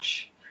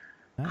watch.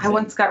 I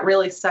once got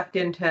really sucked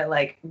into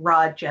like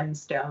raw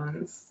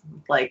gemstones,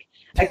 like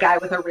a guy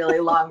with a really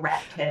long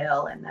rat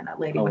tail and then a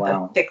lady with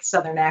a thick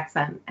Southern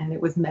accent, and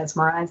it was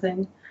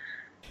mesmerizing.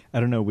 I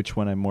don't know which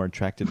one I'm more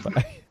attracted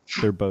by.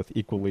 They're both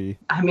equally.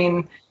 I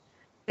mean,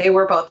 they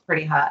were both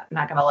pretty hot,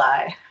 not gonna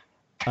lie.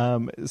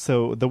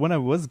 So the one I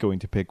was going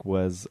to pick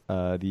was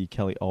the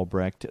Kelly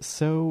Albrecht.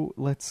 So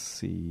let's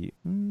see.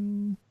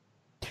 I'm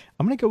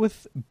going to go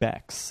with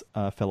Bex,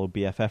 fellow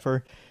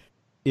BFFer.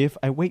 If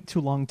I wait too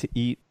long to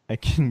eat, I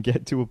can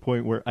get to a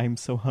point where I'm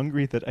so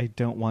hungry that I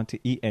don't want to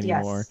eat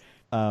anymore.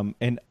 Yes.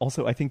 And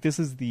also, I think this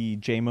is the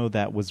JMO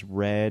that was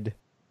read,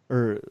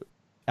 or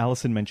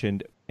Allison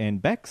mentioned,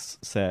 and Bex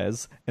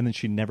says, and then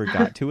she never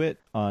got to it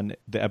on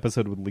the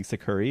episode with Lisa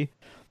Curry.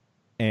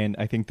 And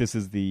I think this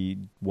is the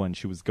one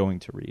she was going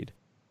to read.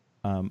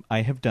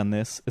 I have done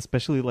this,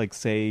 especially like,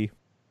 say,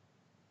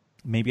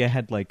 maybe I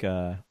had like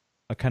a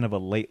kind of a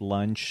late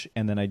lunch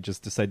and then I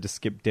just decide to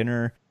skip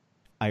dinner.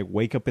 I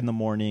wake up in the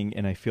morning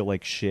and I feel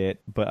like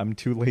shit, but I'm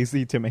too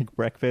lazy to make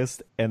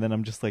breakfast. And then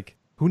I'm just like,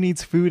 who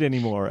needs food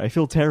anymore? I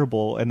feel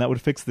terrible and that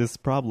would fix this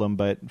problem,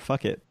 but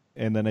fuck it.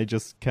 And then I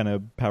just kind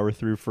of power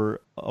through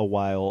for a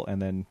while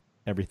and then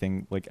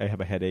everything, like I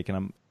have a headache and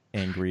I'm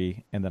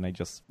angry and then I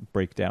just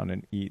break down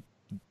and eat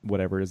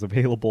whatever is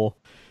available.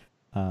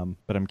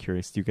 But I'm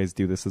curious, do you guys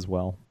do this as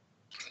well?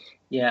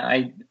 Yeah,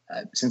 I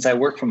since I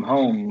work from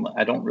home,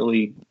 I don't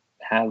really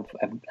I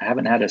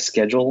haven't had a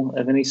schedule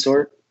of any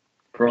sort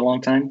for a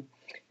long time,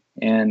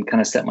 and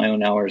kind of set my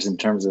own hours in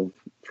terms of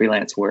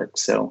freelance work.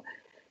 So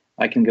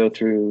I can go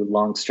through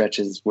long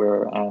stretches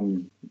where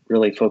I'm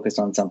really focused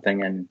on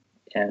something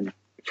and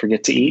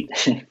forget to eat,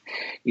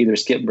 either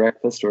skip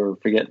breakfast or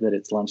forget that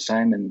it's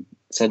lunchtime, and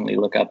suddenly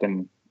look up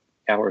and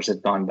hours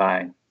have gone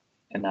by.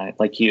 And I,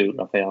 like you,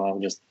 Rafael,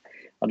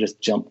 I'll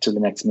just jump to the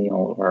next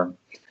meal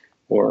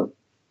or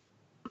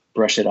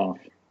brush it off.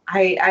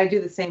 I do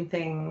the same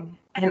thing.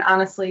 And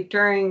honestly,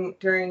 during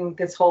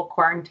this whole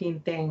quarantine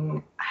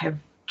thing, I've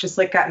just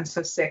like gotten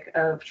so sick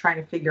of trying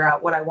to figure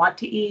out what I want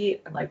to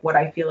eat, like what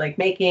I feel like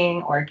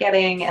making or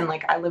getting. And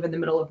like, I live in the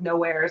middle of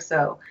nowhere,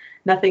 so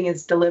nothing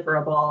is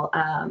deliverable.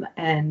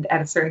 And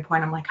at a certain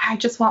point, I'm like, I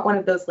just want one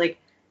of those like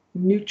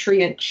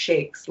nutrient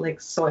shakes, like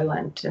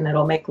Soylent, and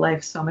it'll make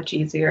life so much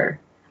easier.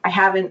 I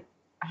haven't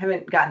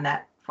gotten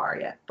that far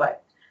yet,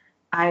 but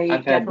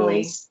I've definitely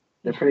had those.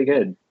 They're pretty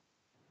good.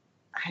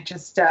 I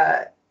just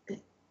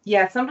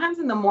sometimes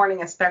in the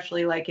morning,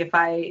 especially like if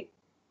I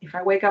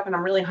wake up and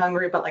I'm really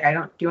hungry, but like I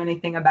don't do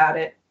anything about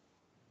it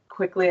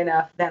quickly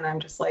enough, then I'm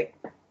just like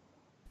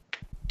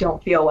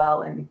don't feel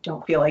well and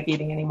don't feel like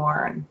eating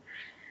anymore. And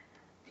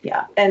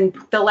and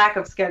the lack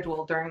of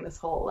schedule during this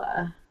whole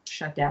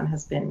shutdown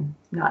has been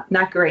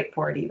not great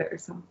for it either.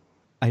 So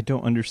I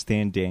don't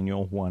understand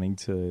Daniel wanting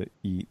to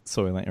eat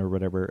Soylent or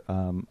whatever.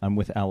 I'm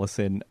with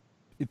Allison.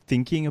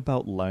 Thinking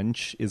about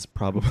lunch is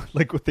probably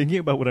like thinking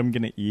about what I'm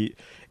going to eat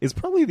is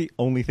probably the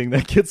only thing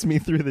that gets me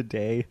through the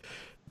day.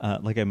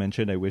 Like I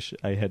mentioned, I wish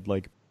I had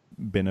like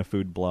been a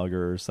food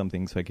blogger or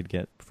something so I could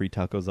get free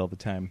tacos all the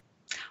time.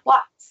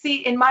 Well,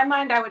 see, in my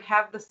mind, I would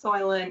have the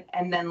Soylent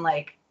and then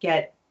like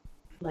get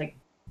like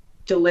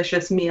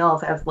delicious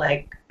meals as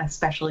like a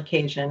special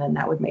occasion, and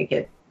that would make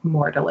it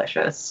more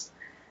delicious.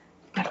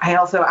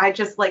 I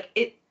just like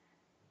it.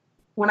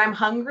 When I'm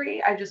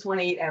hungry, I just want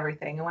to eat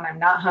everything. And when I'm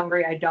not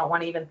hungry, I don't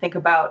want to even think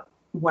about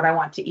what I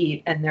want to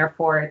eat. And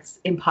therefore, it's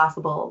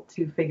impossible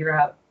to figure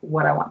out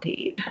what I want to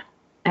eat.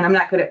 And I'm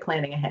not good at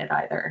planning ahead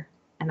either.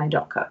 And I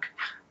don't cook.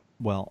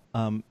 Well,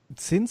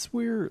 since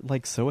we're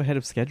like so ahead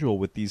of schedule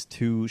with these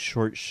two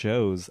short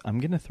shows, I'm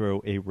going to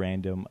throw a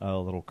random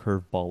little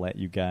curveball at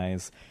you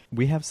guys.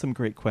 We have some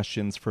great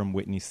questions from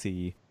Whitney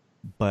C.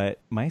 But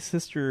my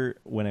sister,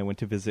 when I went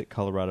to visit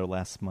Colorado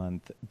last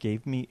month,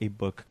 gave me a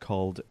book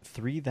called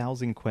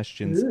 3,000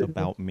 Questions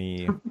About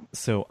Me.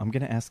 So I'm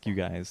going to ask you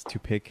guys to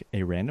pick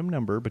a random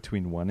number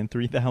between 1 and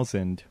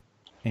 3,000,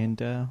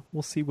 and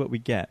we'll see what we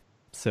get.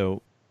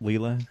 So,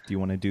 Leela, do you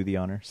want to do the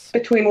honors?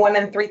 Between 1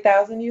 and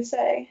 3,000, you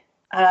say?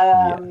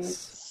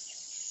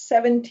 Yes.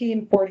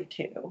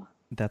 1742.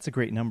 That's a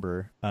great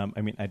number.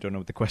 I mean, I don't know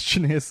what the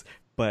question is,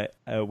 but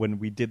when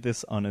we did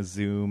this on a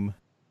Zoom,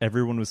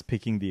 everyone was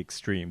picking the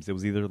extremes. It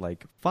was either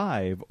like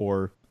 5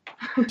 or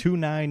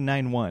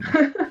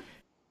 2991.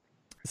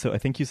 So I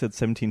think you said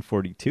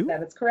 1742?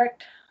 That is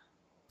correct.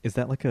 Is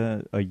that like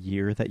a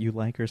year that you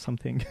like or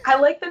something? I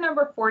like the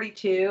number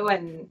 42,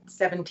 and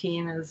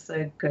 17 is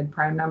a good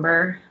prime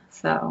number.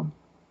 So,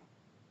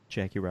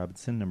 Jackie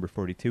Robinson, number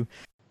 42.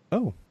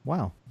 Oh,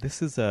 wow.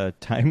 This is a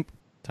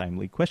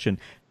timely question.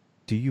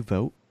 Do you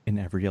vote in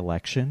every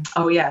election?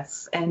 Oh,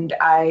 yes. And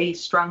I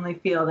strongly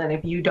feel that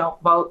if you don't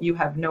vote, you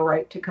have no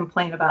right to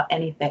complain about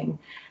anything.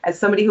 As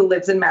somebody who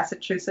lives in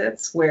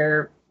Massachusetts,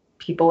 where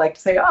people like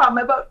to say, oh,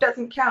 my vote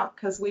doesn't count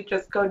because we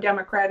just go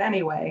Democrat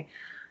anyway.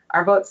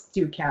 Our votes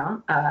do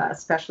count,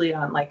 especially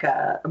on like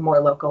a more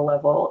local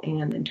level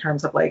and in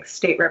terms of like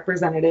state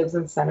representatives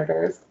and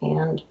senators.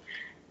 And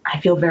I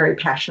feel very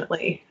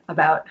passionately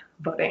about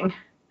voting.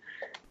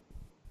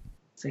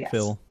 So, yes.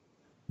 Phil,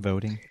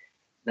 voting?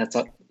 That's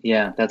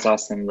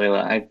awesome,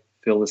 Leila. I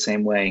feel the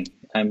same way.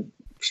 I'm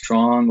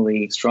strong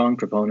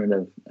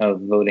proponent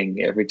of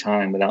voting every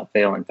time without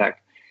fail. In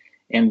fact,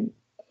 and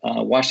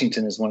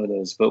Washington is one of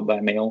those vote by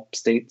mail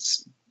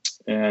states.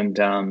 And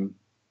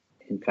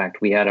in fact,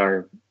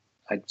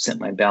 I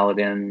sent my ballot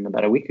in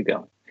about a week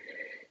ago.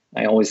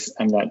 I'm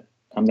that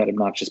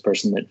obnoxious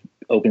person that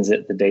opens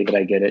it the day that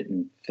I get it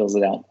and fills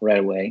it out right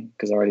away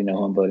because I already know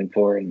who I'm voting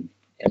for, and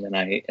then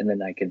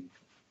I can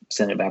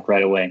send it back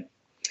right away.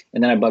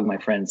 And then I bug my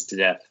friends to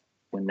death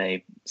when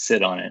they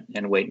sit on it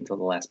and wait until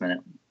the last minute.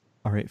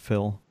 All right,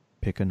 Phil,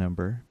 pick a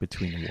number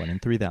between 1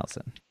 and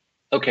 3,000.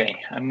 Okay,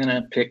 I'm going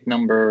to pick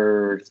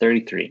number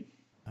 33.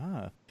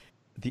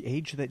 The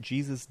age that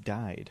Jesus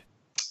died.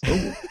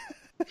 Oh.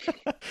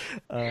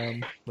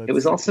 It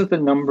was also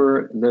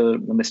the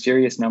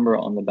mysterious number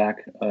on the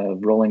back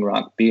of Rolling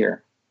Rock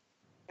beer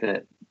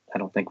that I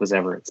don't think was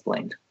ever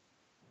explained.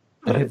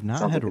 I have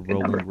not had a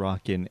Rolling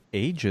Rock in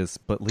ages,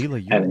 but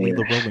Leela, you're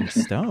Leela Rolling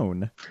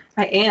Stone.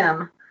 I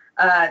am.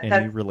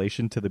 Any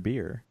relation to the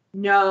beer?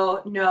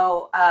 No.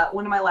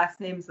 One of my last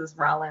names is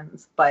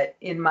Rollins, but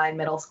in my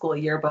middle school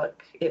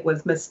yearbook, it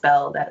was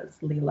misspelled as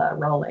Leela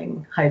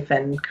Rolling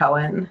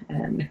 -Cohen,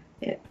 and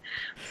it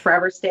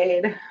forever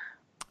stayed.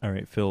 All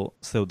right, Phil.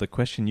 So the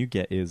question you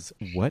get is,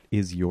 what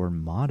is your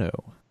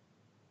motto?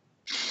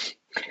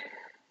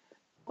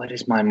 What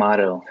is my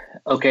motto?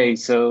 Okay,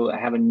 so I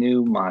have a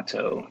new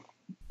motto,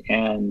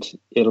 and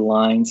it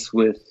aligns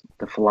with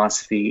the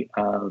philosophy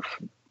of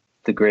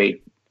the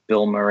great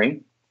Bill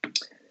Murray,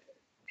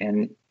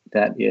 and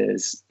that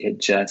is, it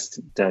just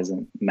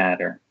doesn't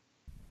matter.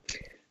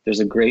 There's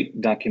a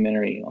great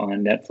documentary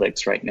on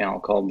Netflix right now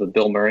called The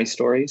Bill Murray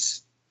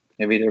Stories.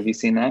 Have either of you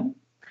seen that?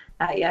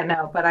 Yeah,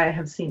 no, but I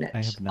have seen it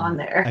on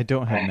there. I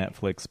don't have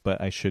Netflix,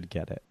 but I should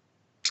get it.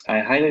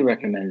 I highly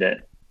recommend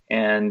it.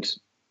 And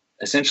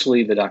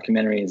essentially the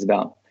documentary is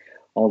about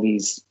all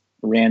these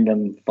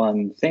random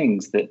fun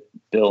things that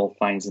Bill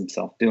finds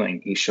himself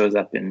doing. He shows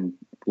up in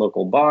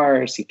local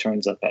bars, he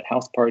turns up at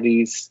house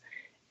parties,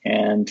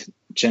 and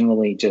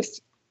generally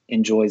just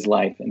enjoys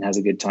life and has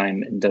a good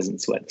time and doesn't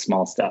sweat the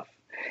small stuff.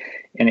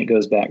 And it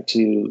goes back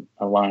to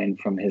a line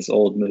from his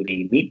old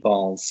movie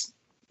Meatballs,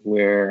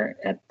 where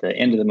at the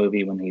end of the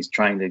movie, when he's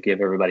trying to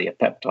give everybody a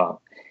pep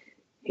talk,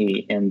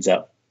 he ends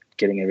up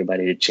getting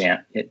everybody to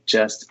chant, "It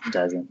just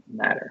doesn't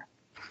matter."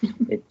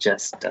 It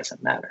just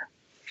doesn't matter.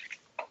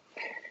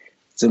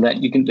 So that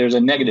there's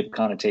a negative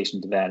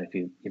connotation to that if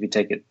you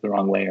take it the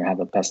wrong way or have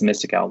a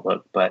pessimistic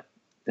outlook, but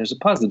there's a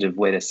positive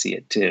way to see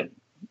it too,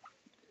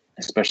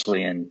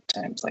 especially in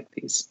times like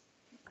these.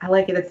 I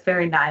like it. It's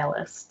very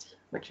nihilist,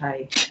 which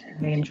I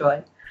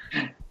enjoy.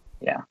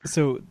 Yeah.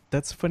 So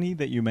that's funny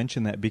that you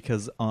mentioned that,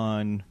 because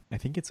on, I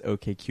think it's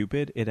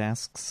OkCupid, it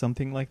asks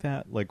something like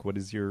that, like what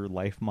is your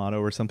life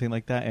motto or something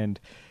like that. And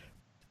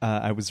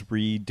I was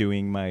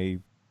redoing my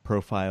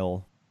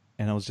profile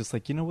and I was just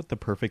like, you know what the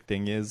perfect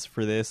thing is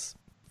for this?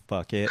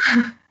 Fuck it.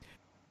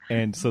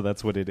 And so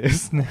that's what it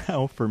is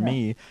now for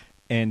me.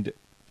 And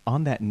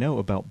on that note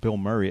about Bill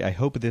Murray, I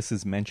hope this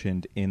is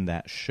mentioned in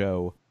that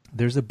show.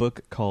 There's a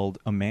book called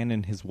A Man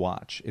and His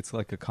Watch. It's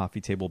like a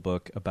coffee table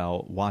book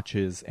about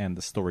watches and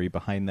the story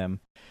behind them.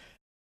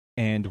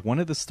 And one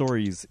of the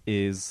stories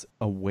is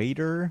a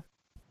waiter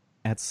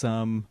at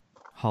some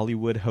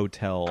Hollywood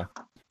hotel.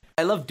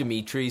 I love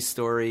Dimitri's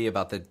story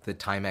about the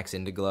Timex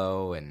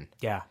Indiglo and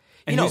Yeah.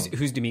 And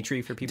who's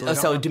Dimitri for people who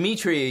don't so know?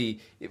 Dimitri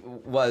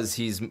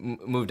he's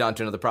moved on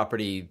to another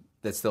property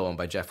that's still owned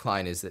by Jeff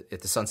Klein, is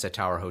at the Sunset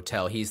Tower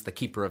Hotel. He's the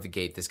keeper of the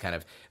gate, this kind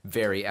of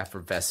very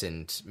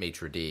effervescent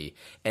maitre d'.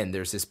 And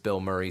there's this Bill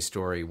Murray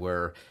story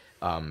where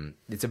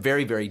it's a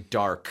very, very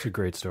dark... It's a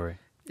great story.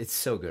 It's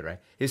so good, right?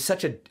 It's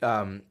such a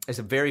it's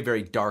a very,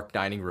 very dark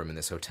dining room in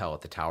this hotel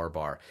at the Tower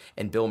Bar.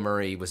 And Bill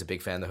Murray was a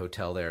big fan of the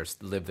hotel there,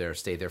 lived there,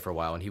 stayed there for a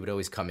while. And he would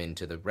always come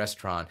into the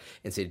restaurant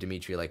and say to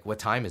Dimitri, like, what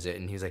time is it?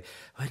 And he was like,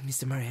 what,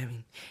 Mr. Murray? I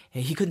mean,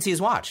 and he couldn't see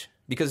his watch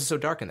because it's so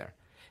dark in there.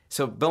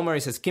 So Bill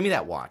Murray says, give me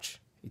that watch.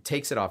 He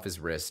takes it off his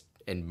wrist,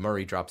 and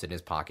Murray drops it in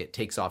his pocket,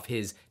 takes off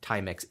his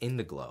Timex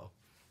Indiglo,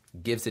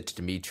 gives it to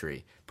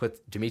Dimitri.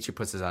 Dimitri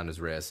puts it on his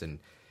wrist, and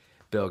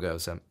Bill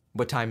goes,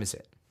 what time is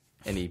it?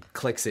 And he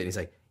clicks it, and he's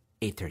like,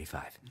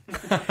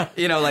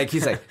 8:35.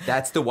 He's like,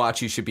 that's the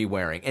watch you should be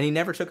wearing. And he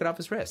never took it off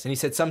his wrist. And he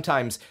said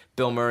sometimes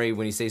Bill Murray,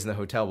 when he stays in the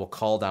hotel, will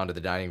call down to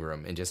the dining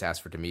room and just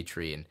ask for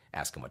Dimitri and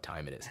ask him what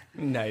time it is.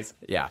 Nice.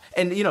 Yeah.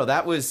 And,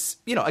 that was,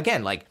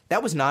 again, like,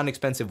 that was not an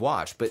expensive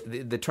watch. But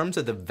the terms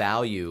of the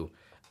value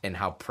and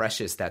how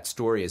precious that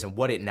story is and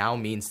what it now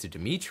means to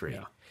Dimitri,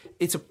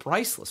 it's a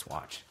priceless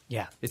watch.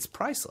 Yeah. It's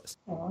priceless.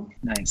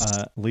 Nice.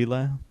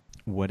 Leela,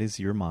 what is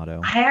your motto?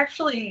 I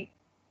actually...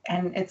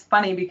 And it's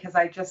funny because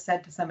I just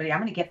said to somebody, I'm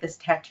going to get this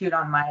tattooed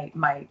on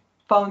my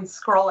phone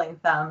scrolling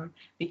thumb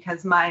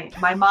because my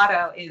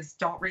motto is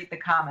don't read the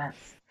comments.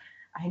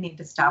 I need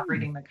to stop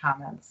reading the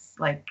comments.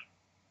 Like,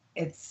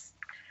 it's,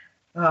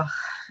 ugh.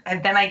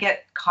 And then I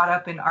get caught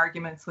up in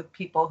arguments with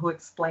people who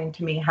explain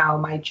to me how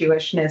my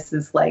Jewishness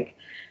is like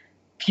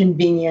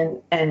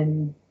convenient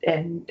and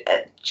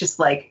just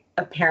like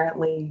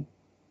apparently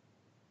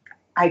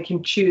I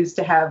can choose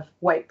to have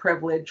white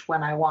privilege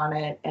when I want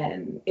it.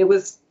 And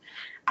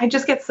I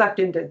just get sucked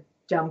into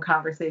dumb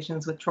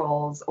conversations with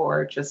trolls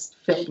or just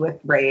filled with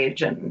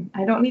rage, and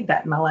I don't need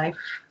that in my life.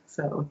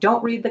 So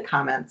don't read the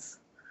comments.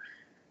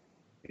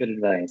 Good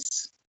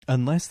advice.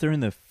 Unless they're in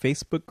the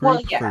Facebook group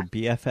Well, yeah. for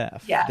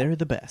BFF. Yeah. They're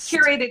the best.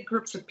 Curated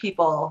groups of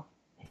people,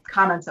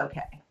 comments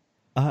okay.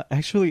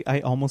 Actually,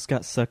 I almost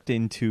got sucked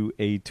into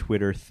a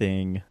Twitter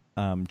thing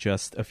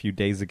just a few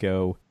days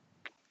ago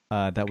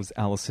that was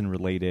Allison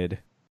related.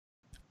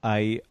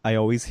 I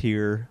always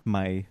hear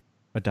my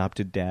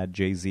adopted dad,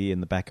 Jay-Z,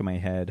 in the back of my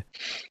head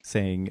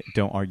saying,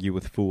 don't argue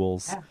with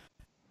fools. Yeah.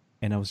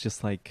 And I was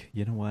just like,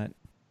 you know what?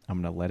 I'm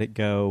going to let it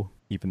go,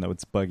 even though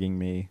it's bugging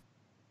me.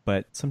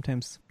 But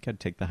sometimes got to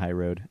take the high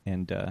road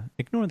and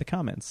ignore the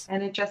comments.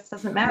 And it just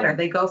doesn't matter.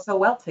 They go so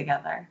well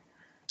together.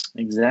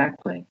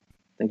 Exactly.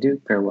 They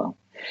do pair well.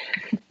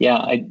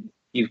 Yeah,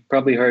 you've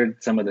probably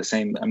heard some of the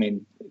same. I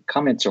mean,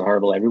 comments are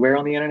horrible everywhere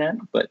on the internet,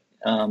 but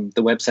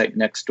the website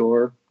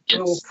Nextdoor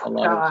gets a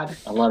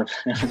lot of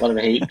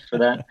hate for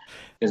that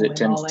because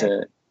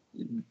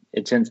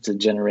it tends to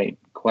generate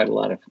quite a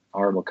lot of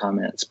horrible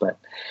comments. But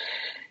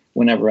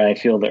whenever I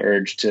feel the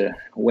urge to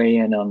weigh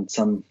in on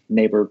some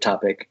neighbor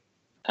topic,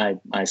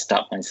 I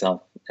stop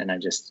myself and I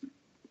just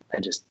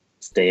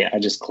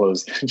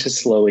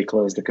slowly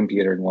close the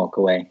computer and walk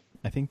away.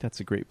 I think that's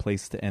a great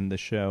place to end the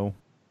show.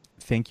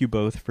 Thank you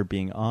both for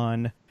being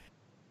on.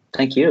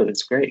 Thank you.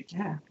 It's great.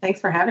 Yeah. Thanks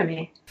for having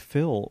me.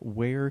 Phil,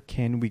 where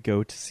can we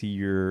go to see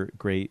your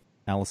great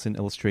Allison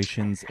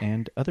illustrations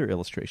and other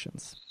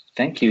illustrations?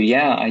 Thank you.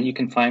 Yeah, you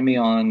can find me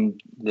on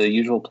the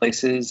usual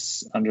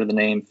places under the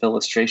name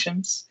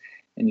Philistrations,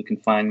 and you can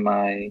find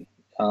my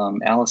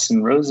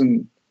Allison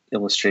Rosen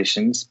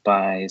illustrations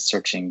by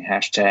searching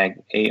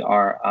hashtag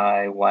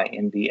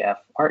ARIYNBF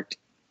art.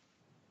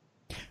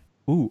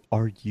 Ooh,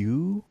 are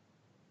you?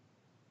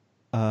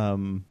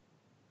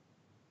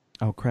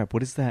 Oh crap!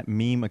 What is that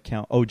meme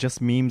account? Oh,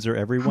 just memes are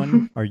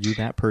everyone. Are you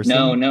that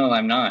person? No,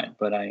 I'm not.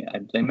 But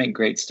they make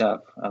great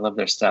stuff. I love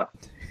their stuff.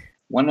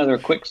 One other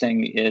quick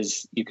thing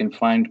is you can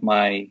find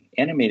my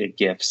animated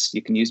GIFs.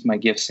 You can use my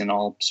GIFs in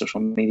all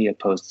social media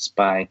posts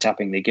by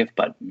tapping the GIF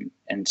button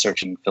and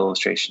searching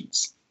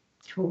Philistrations.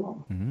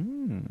 Cool.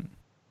 Mm.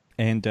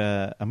 And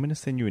I'm going to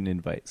send you an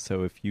invite.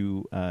 So if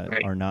you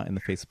are not in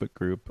the Facebook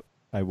group,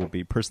 I will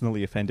be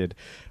personally offended.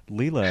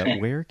 Leela,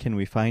 where can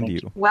we find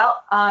you?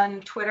 Well,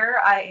 on Twitter,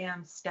 I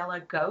am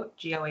Stella Goat,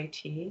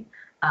 G-O-A-T,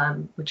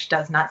 which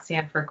does not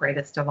stand for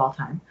greatest of all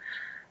time.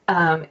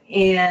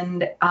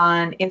 And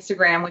on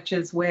Instagram, which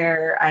is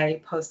where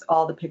I post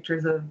all the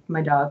pictures of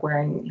my dog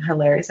wearing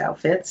hilarious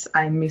outfits,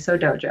 I'm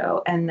Miso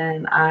Dojo. And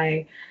then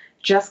I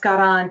just got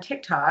on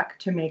TikTok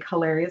to make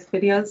hilarious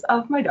videos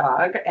of my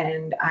dog,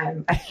 and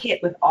I'm a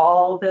hit with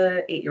all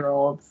the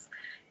 8-year-olds.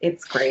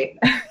 It's great.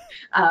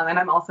 And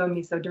I'm also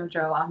Miso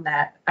Dojo on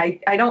that.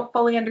 I don't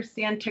fully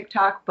understand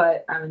TikTok,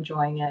 but I'm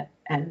enjoying it,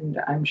 and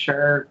I'm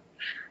sure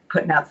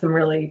putting out some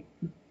really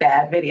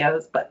bad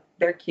videos, but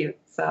they're cute,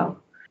 so...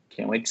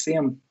 Can't wait to see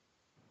them.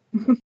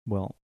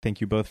 Well, thank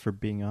you both for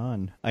being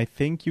on. I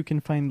think you can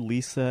find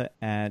Lisa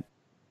at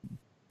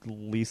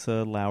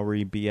Lisa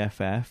Lowry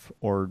BFF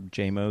or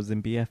JMOs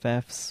and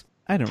BFFs.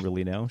 I don't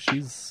really know.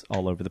 She's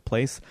all over the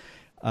place.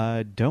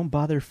 don't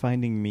bother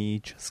finding me.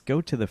 Just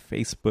go to the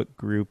Facebook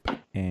group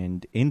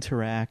and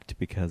interact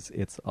because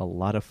it's a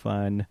lot of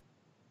fun.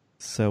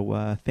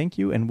 So thank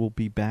you, and we'll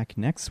be back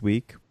next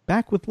week,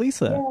 back with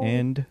Lisa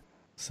and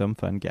some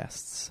fun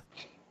guests.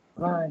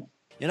 Right.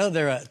 You know,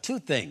 there are two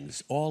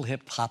things all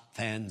hip-hop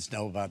fans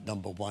know about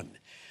number one.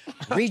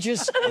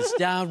 Regis is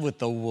down with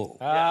the woo.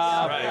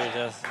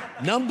 Regis.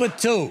 Number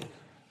two,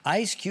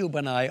 Ice Cube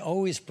and I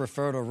always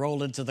prefer to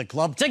roll into the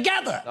club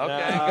together.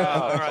 Okay.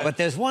 All right. But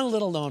there's one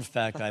little known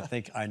fact. I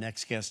think our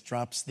next guest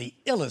drops the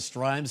illest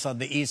rhymes on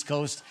the East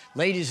Coast.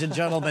 Ladies and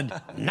gentlemen,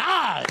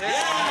 Nas!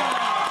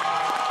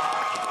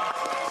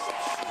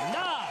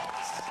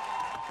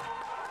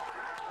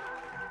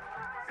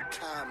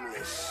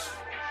 Timeless.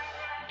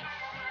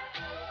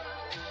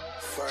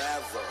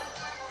 Forever.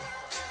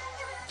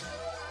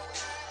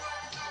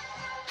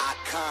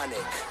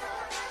 Iconic.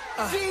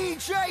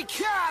 DJ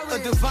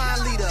Khaled. A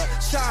divine leader,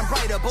 shine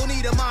brighter.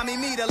 Bonita, mommy,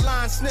 meter,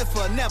 line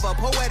sniffer. Never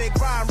poetic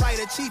rhyme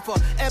writer, chiefer.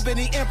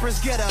 Ebony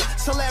empress getter.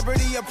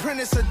 Celebrity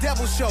apprentice, a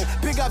devil show.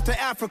 Big up to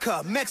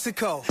Africa,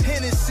 Mexico.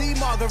 Hennessy,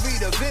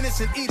 margarita,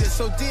 venison eater.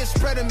 So dear,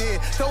 spread them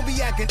here. Don't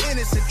be acting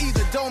innocent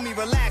either. Don't me,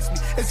 relax me.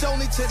 It's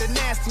only to the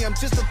nasty. I'm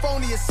just a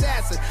phony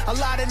assassin. A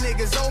lot of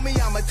niggas owe me,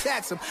 I'ma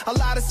tax them. A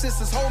lot of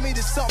sisters hold me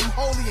to something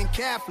holy and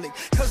Catholic.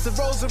 Cause the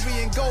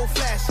rosary and gold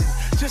flashing.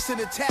 Just an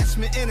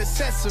attachment and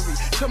accessory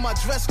to my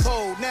dress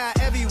code. Now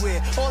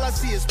everywhere, all I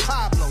see is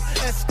Pablo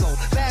Esco.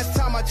 Last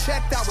time I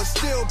checked, I was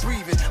still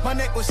breathing. My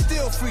neck was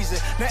still freezing.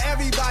 Now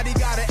everybody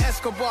got an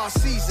Escobar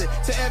season.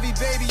 To every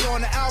baby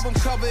on the album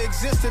cover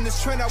existing,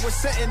 this trend I was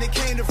setting, it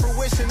came to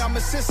fruition. I'm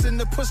assisting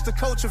to push the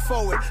culture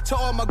forward. To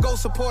all my go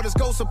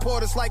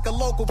supporters like a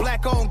local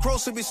black-owned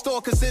grocery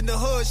store. Cause in the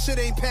hood, shit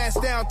ain't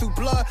passed down through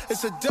blood.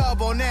 It's a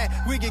dub on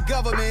that. We get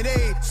government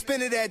aid.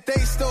 Spend it at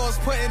day stores,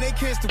 putting their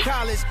kids through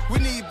college. We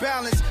need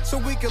balance so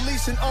we can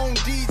lease and own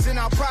deeds in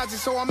our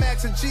projects. So I'm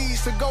asking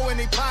G's to go in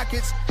their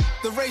pockets.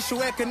 The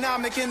racial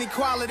economic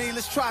inequality,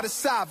 let's try to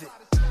solve it.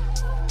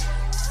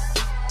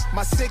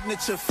 My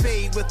signature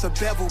fade with a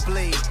bevel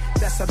blade,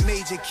 that's a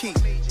major key.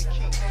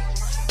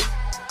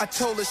 I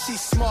told her she's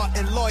smart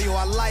and loyal,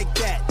 I like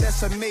that,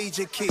 that's a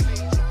major key.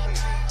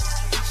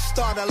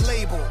 Start a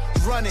label,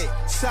 run it,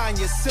 sign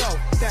yourself,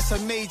 that's a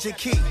major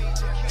key.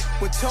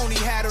 What Tony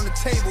had on the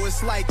table,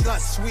 it's like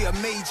us, we a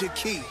major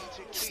key.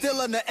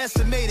 Still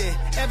underestimated,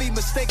 every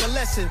mistake a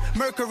lesson.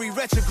 Mercury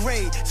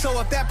retrograde, so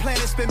if that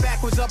planet spin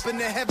backwards up in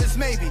the heavens,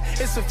 maybe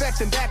it's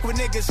affecting backward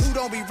niggas who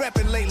don't be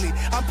repping lately.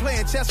 I'm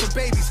playing chess with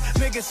babies,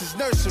 niggas is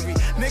nursery.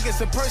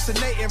 Niggas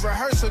impersonating,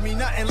 rehearsing me,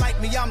 nothing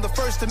like me, I'm the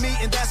first to meet,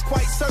 and that's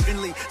quite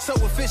certainly so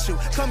official.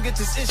 Come get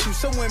this issue,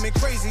 some women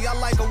crazy, I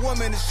like a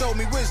woman to show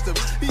me wisdom.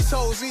 These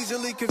hoes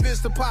easily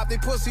convinced to pop they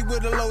pussy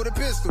with a loaded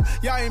pistol.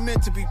 Y'all ain't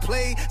meant to be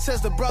played,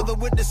 says the brother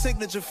with the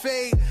signature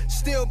fade.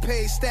 Still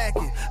paid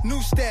stacking, new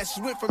stats.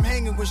 Went from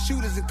hanging with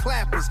shooters and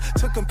clappers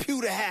to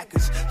computer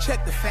hackers.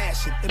 Check the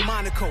fashion in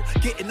Monaco,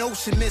 getting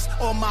ocean mist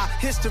on my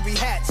history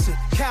hats.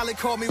 Khaled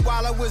called me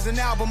while I was in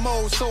album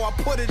mode, so I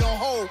put it on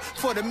hold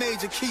for the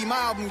major key. My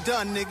album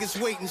done, niggas,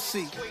 wait and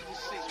see.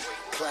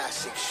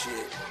 Classic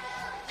shit.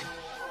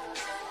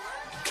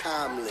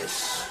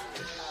 Timeless.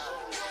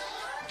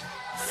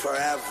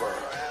 Forever.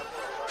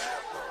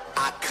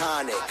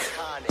 Iconic.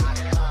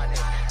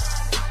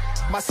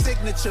 My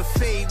signature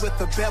fade with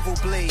a bevel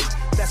blade,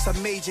 that's a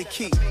major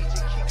key.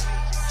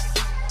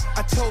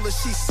 I told her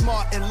she's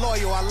smart and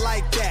loyal, I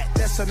like that,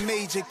 that's a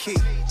major key.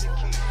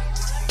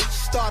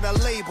 Start a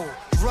label,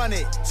 run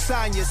it,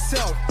 sign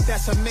yourself,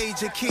 that's a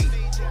major key.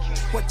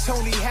 What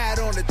Tony had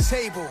on the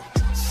table,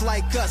 it's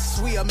like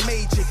us, we a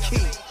major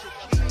key.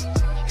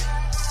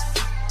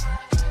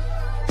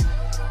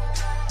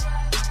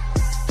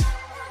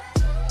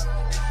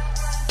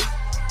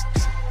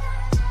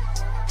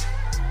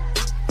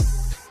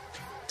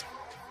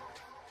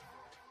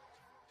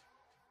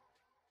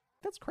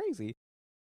 That's crazy.